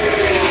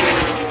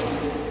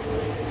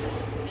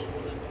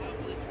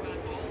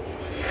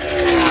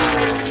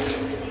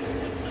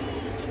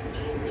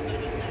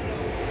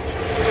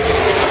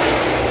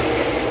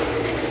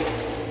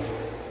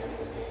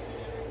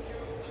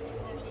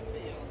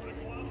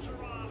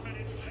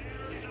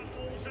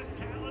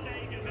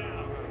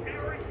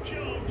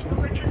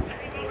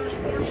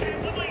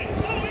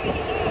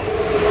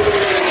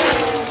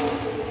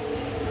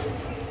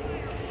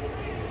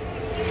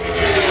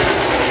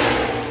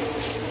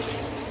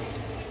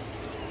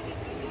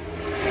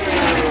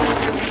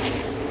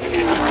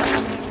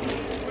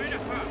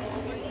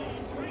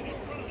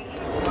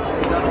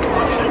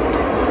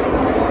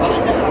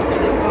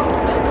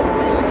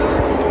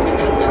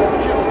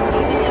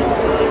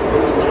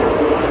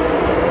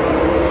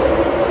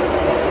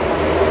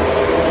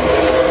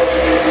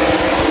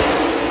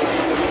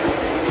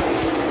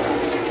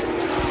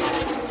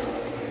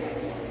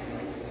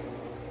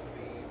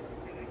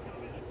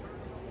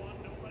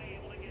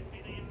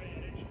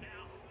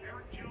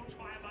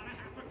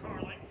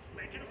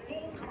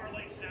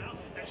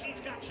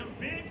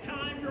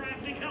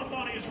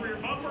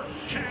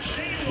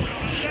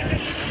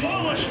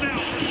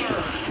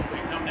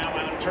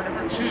 Turn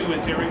number 2,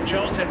 it's Eric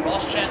Jones and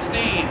Ross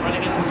Chastain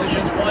running in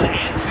positions 1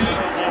 and 2.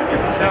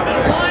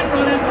 Seven line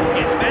running.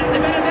 It's Matt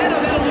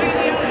DiBenedetto that'll lead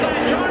the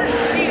outside charge.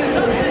 He is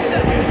up to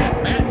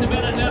second. Matt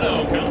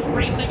DiBenedetto comes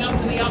racing up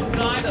to the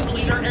outside of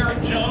leader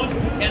Eric Jones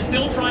and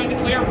still trying to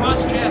clear Ross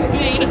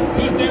Chastain,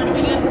 who's there to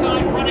the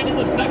inside running in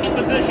the second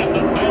position. The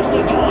battle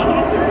is on.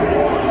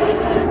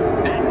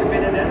 Matt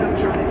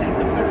DiBenedetto trying to take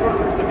the good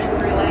runners to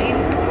victory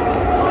lane.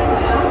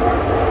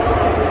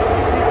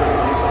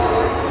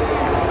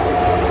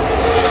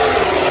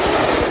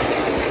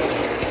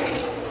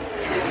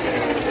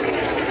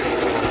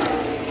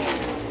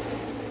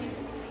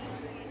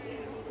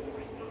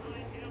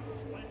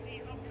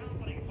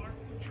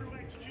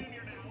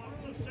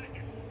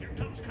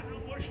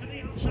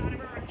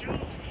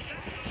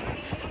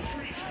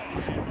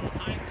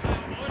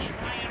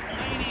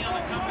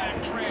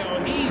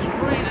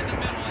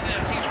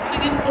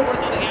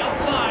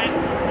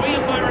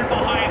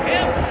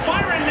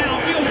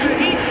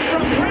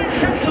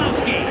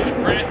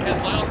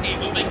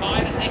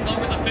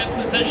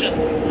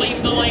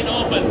 Leaves the lane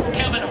open.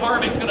 Kevin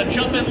Harvick's going to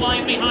jump in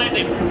line behind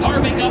him.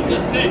 Harvick up to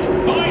 6.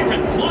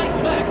 Byron slides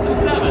back to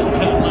 7.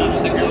 10 laps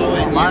to go.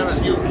 And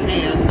yes, you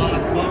can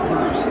lock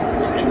bumpers.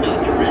 You can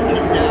melt your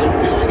engine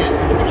down, filling it.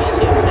 You can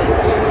also take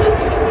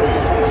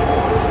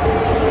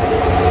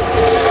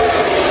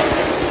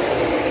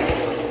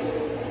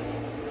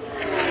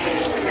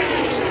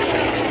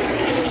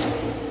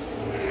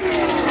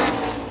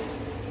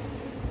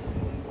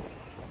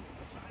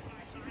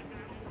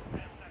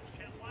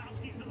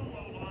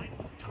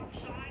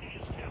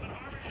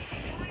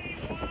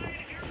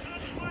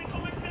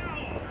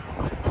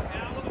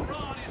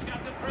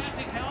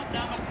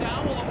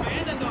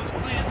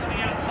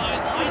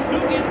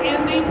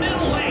in the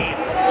middle lane.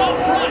 Up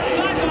front,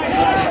 side by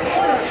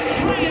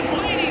side, Ryan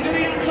Blaney to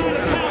the outside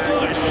of Kyle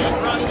Busch.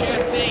 Ross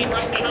Chastain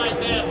right behind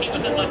them. He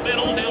was in the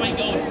middle. Now he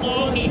goes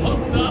slow. He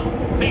hooks up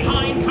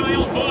behind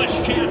Kyle Busch.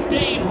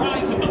 Chastain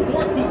rides in the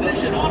 4th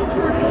position off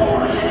turn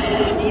 4.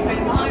 Keep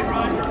in mind,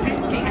 Roger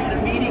Penske had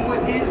a meeting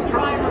with his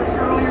drivers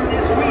earlier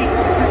this week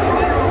to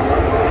try to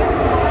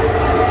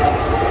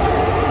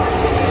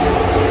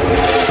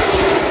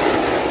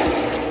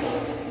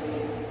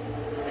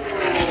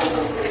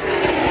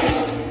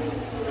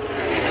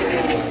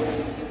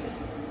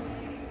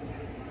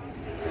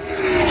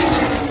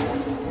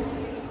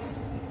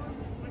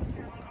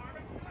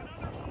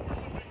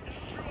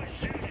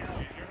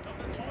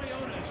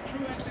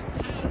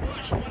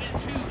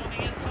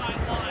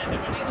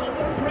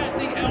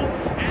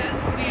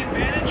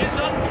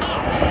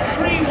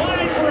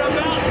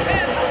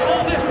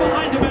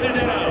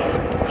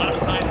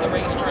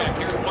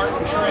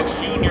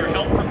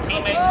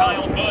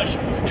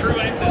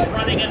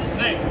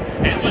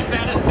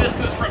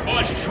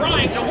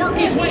trying to work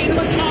his way into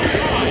the top 5.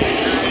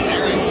 And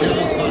Eric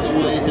Jones, by the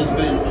way, has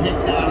been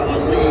kicked out of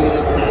the lead.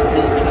 In fact,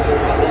 he's going to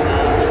struggle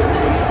now to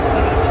stay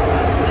inside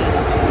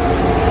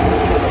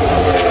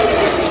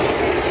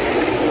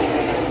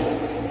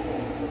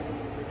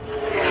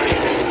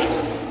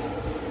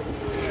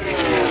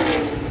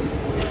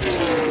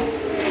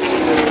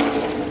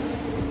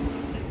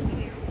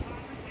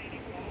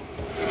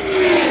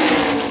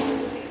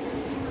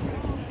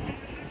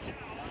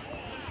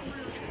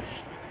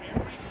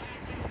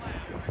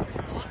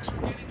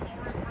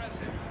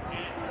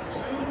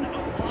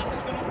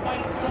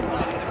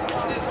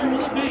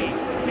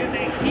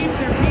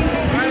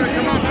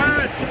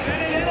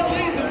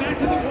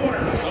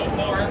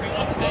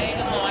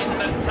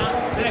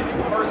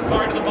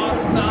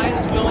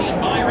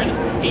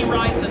He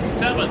rides in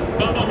 7th.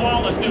 Bubba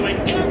Wallace doing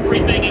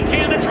everything he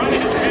can to try to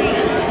help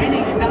him.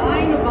 Winning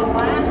 9 of the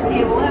last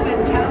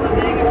 11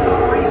 Talladega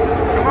Cup races.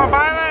 Come on,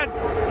 Byron!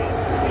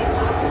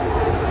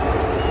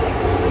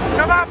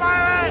 Come on,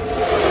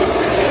 Byron!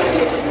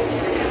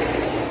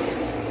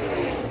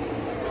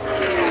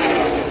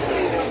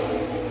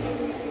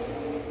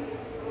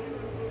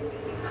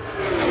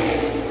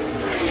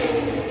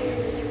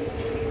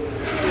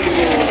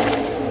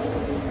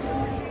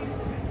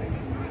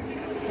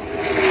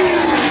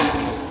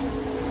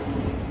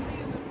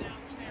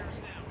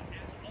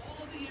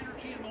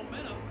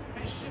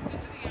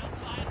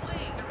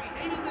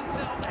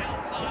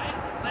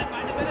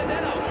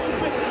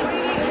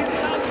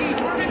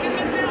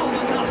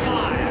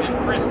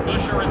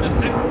 into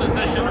 6th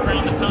position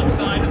around the top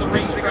side of the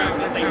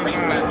racetrack as they race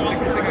back on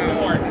third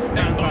board.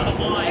 Down bottom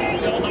line,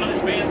 still not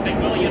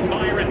advancing. William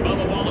Byron,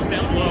 Bubba Wallace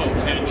down low.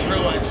 And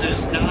Truex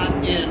is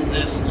not in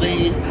this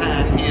lead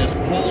pack. He has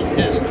pulled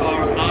his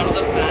car out of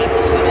the pack.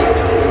 He said he's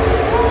going to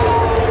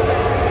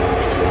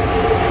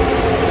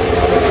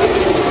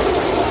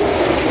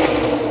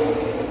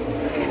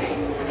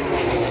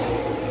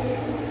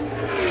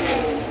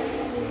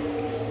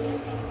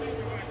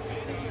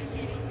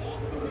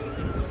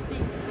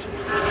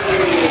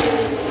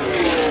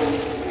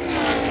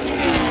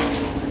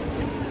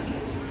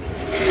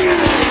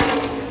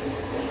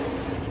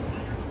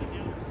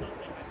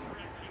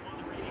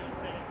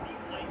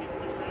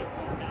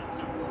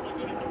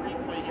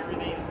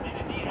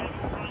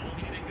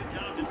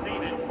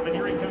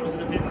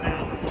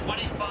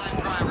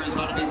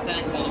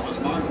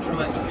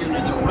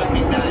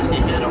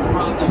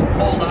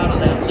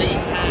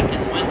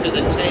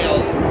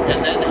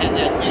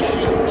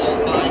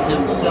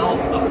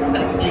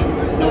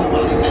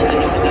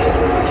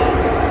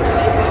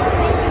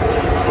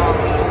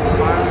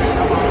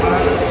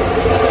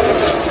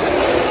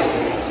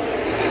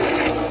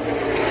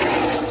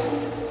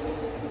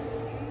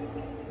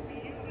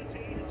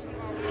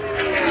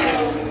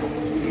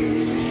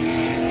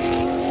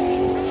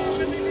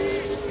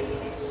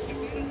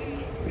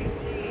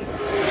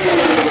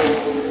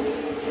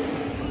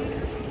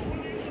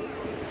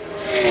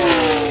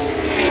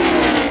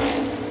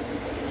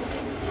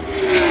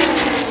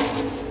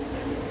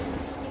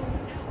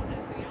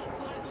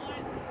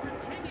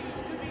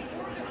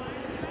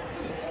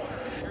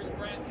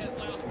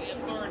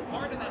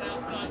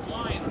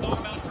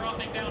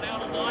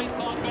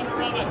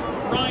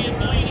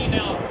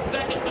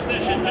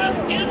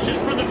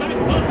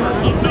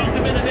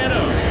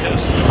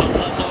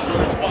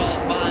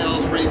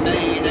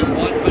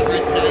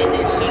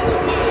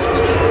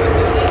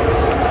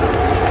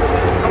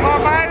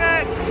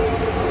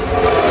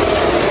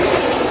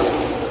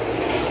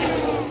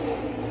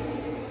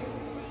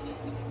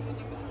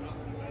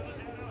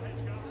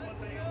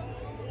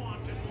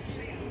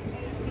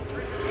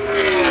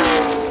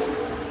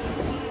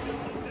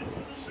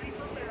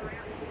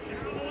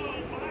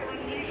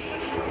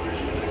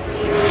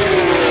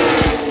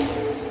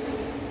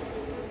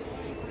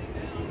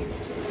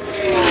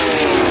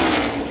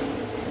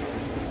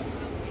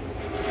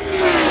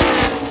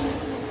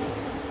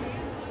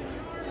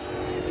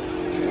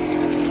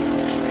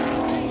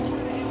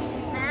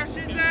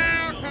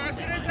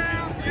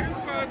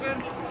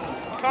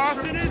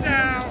Caution is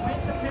out.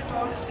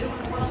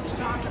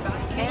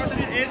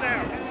 Caution is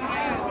out.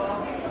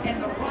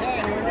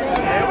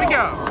 There we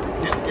go.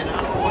 Get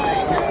out of the way.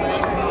 Here they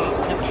come.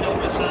 Tipping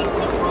over the side of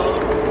the road.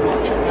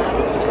 Walking back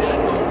to the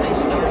Geico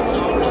restart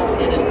zone.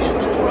 Located in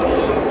the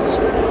triangle.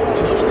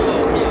 We're going to go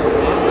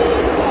here on the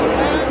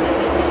outside.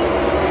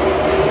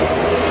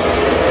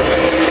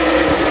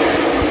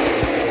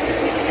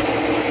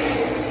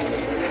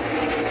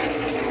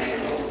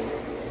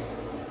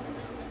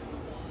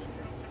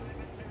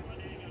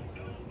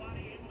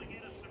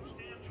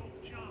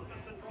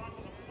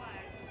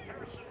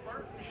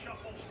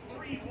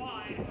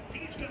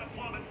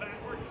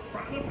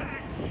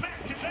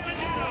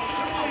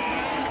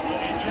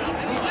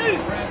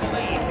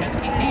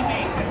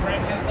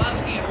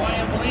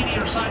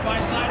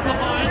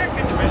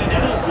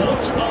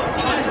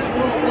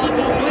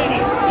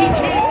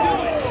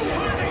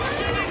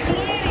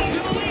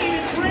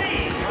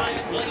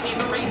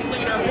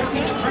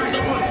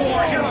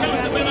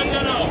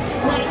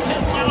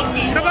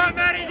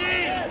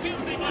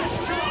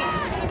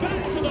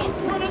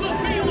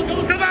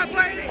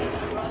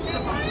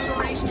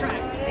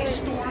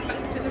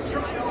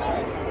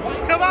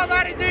 Come on,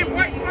 Matty D,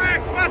 white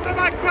flag, spots on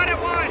my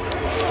credit line.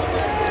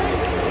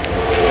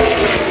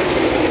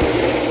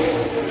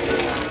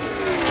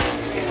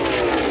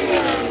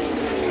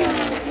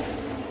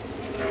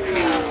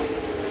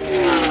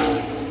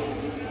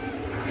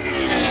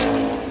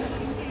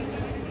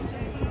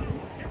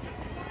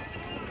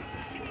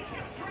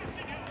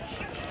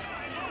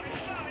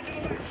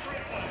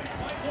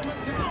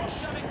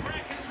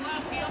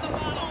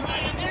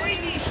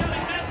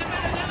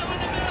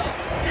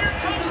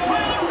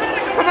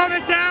 Come on,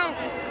 it down.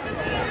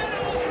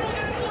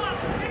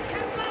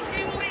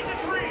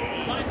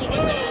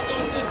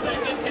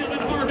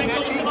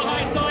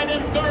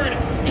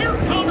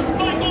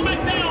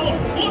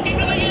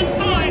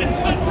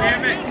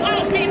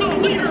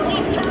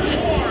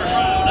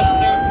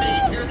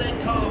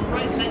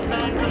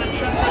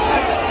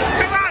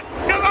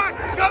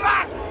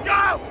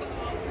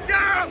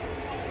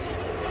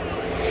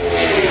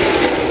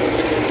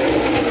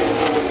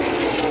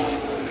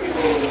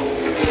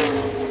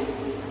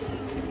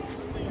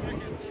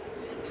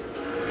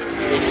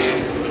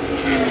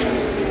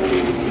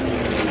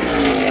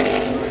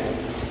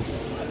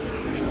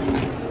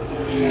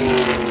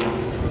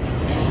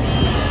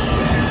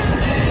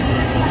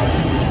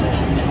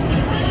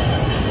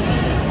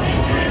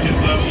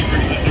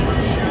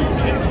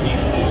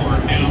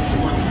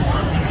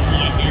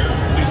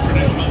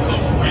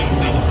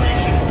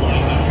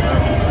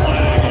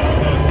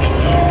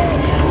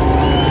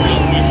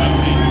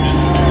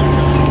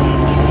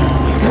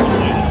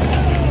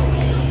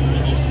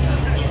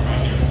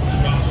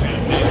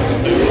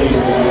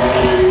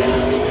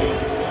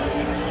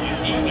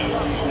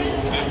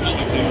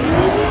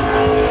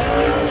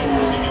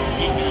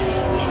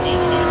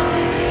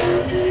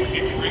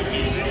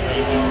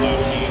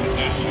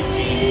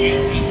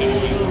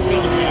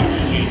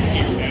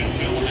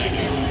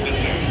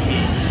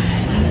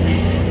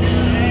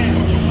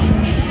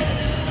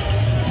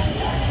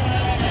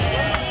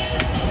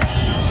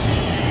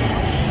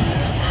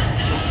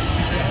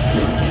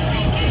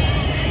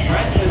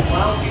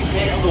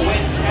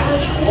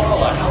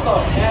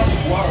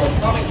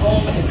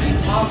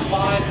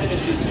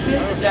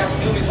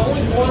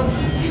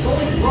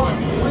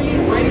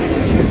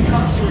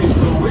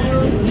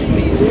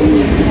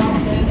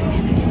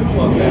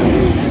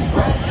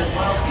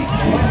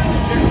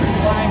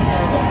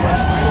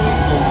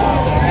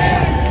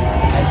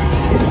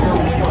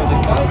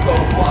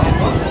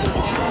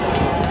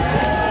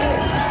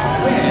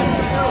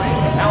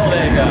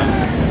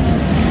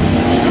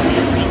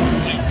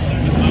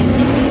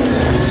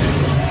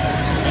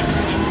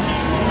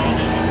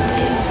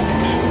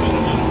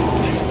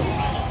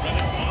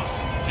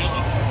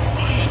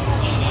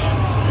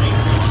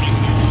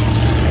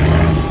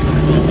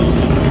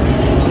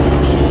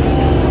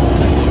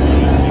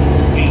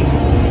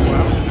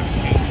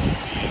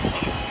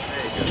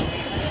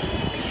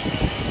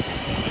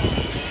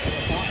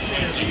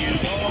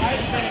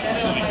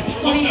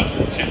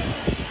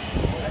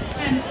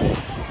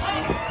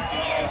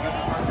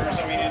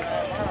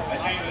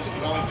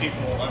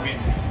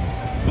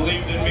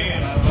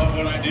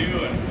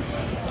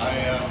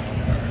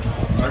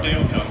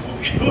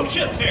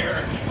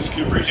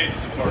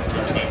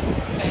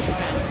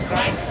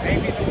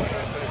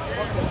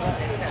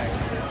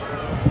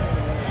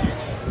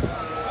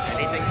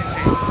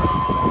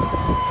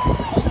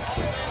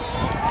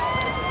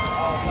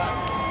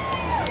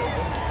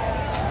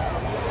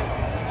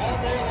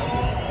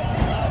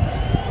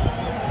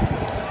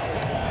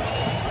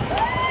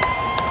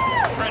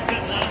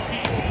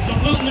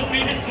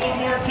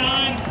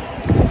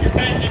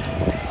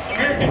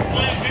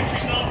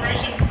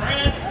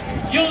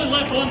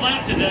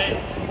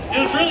 today. It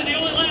was really the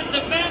only lap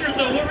that mattered,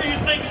 though. What were you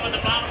thinking when the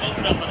bottom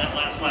opened up on that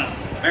last lap?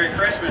 Merry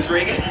Christmas,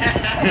 Regan.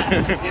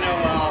 You know,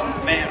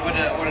 man, what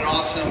an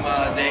awesome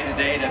day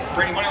today to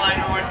bring Moneyline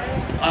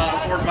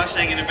on Ford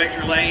Mustang into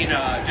victory lane.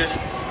 Just,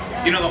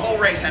 you know, the whole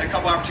race had a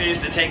couple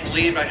opportunities to take the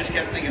lead, but I just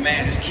kept thinking,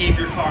 man, just keep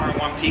your car in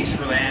one piece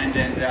for the end.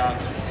 And you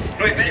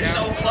know, we've been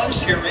so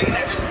close here, Regan.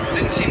 It just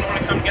didn't seem to want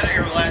to come together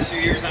here over the last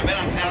few years. I've been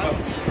on kind of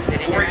a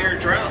 4-year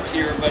drought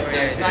here, but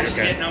it's nice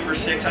to get number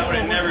 6. I would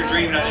have never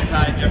dreamed I'd have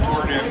tied Jeff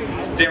Gordon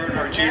to Darren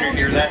Hart Jr.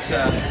 here. That's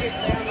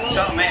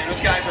something, man.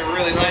 Those guys are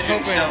really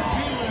legends. So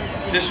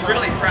just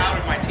really proud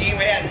of my team.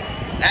 We had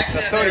an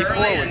accident there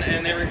early,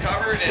 and they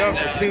recovered, and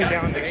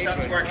got fixed up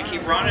where I could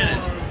keep running.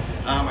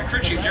 And my crew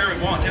chief, Jeremy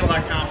Vaughn, had a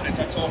lot of confidence.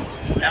 I told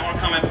him, I want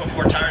to come and put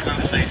 4 tires on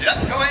this thing. He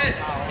said, go ahead.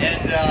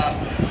 And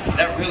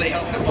that really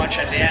helped a bunch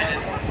at the end.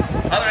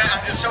 And other than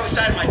that, I'm just so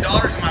excited. My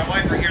daughters and my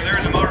wife are here. They're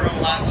in the motorhome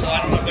a lot, so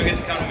I don't know if they'll get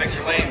to come to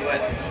Victory Lane,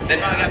 but they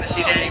finally got to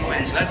see Daddy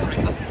win, so that's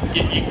pretty cool.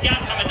 You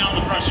got coming down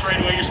the front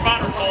straightaway. Your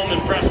spotter,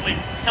 Coleman Presley,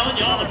 telling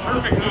you all the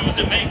perfect moves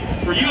to make.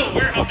 Were you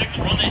aware how big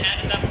the run they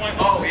had at that point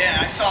was? Oh,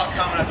 yeah. I saw it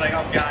coming. I was like,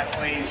 oh, God,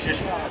 please.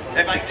 Just,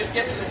 if I could just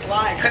get to this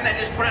line. Couldn't I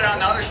just put it on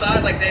the other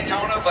side like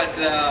Daytona? But,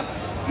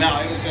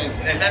 no, it was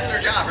and that's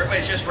their job.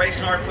 Everybody's just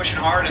racing hard, pushing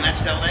hard, and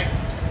that's Del Day.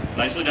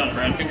 Nicely done,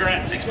 Brad.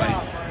 Congrats. Thanks, buddy.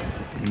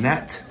 And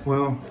that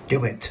will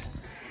do it.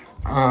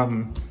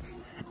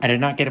 I did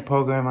not get a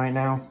program right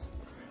now.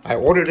 I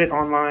ordered it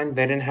online.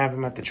 They didn't have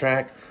them at the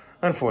track,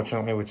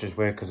 unfortunately, which is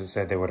weird because it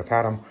said they would have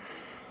had them.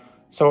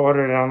 So I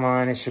ordered it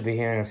online. It should be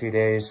here in a few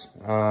days.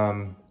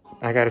 I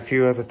got a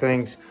few other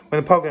things.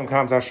 When the program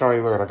comes, I'll show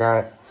you what I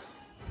got.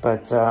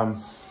 But,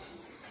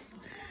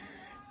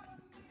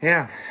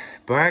 yeah.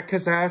 Brad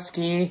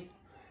Keselowski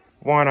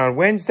won on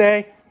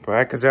Wednesday.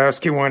 Brad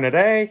Keselowski won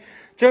today.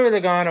 Joey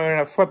Logano ended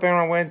up flipping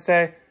on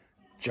Wednesday.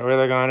 Joey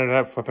Logano ended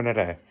up flipping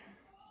today.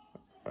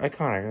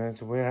 Iconic.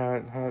 That's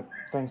weird how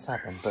things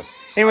happen. But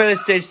anyway, this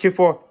is Stage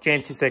 2-4,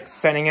 James 2-6,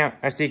 signing out.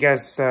 I'll see you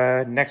guys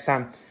next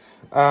time.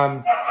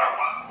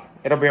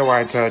 It'll be a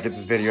while until I get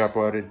this video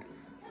uploaded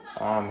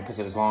because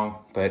it was long.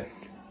 But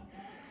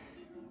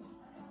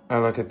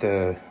I'll look at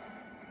the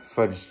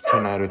footage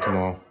tonight or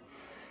tomorrow.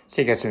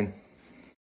 See you guys soon.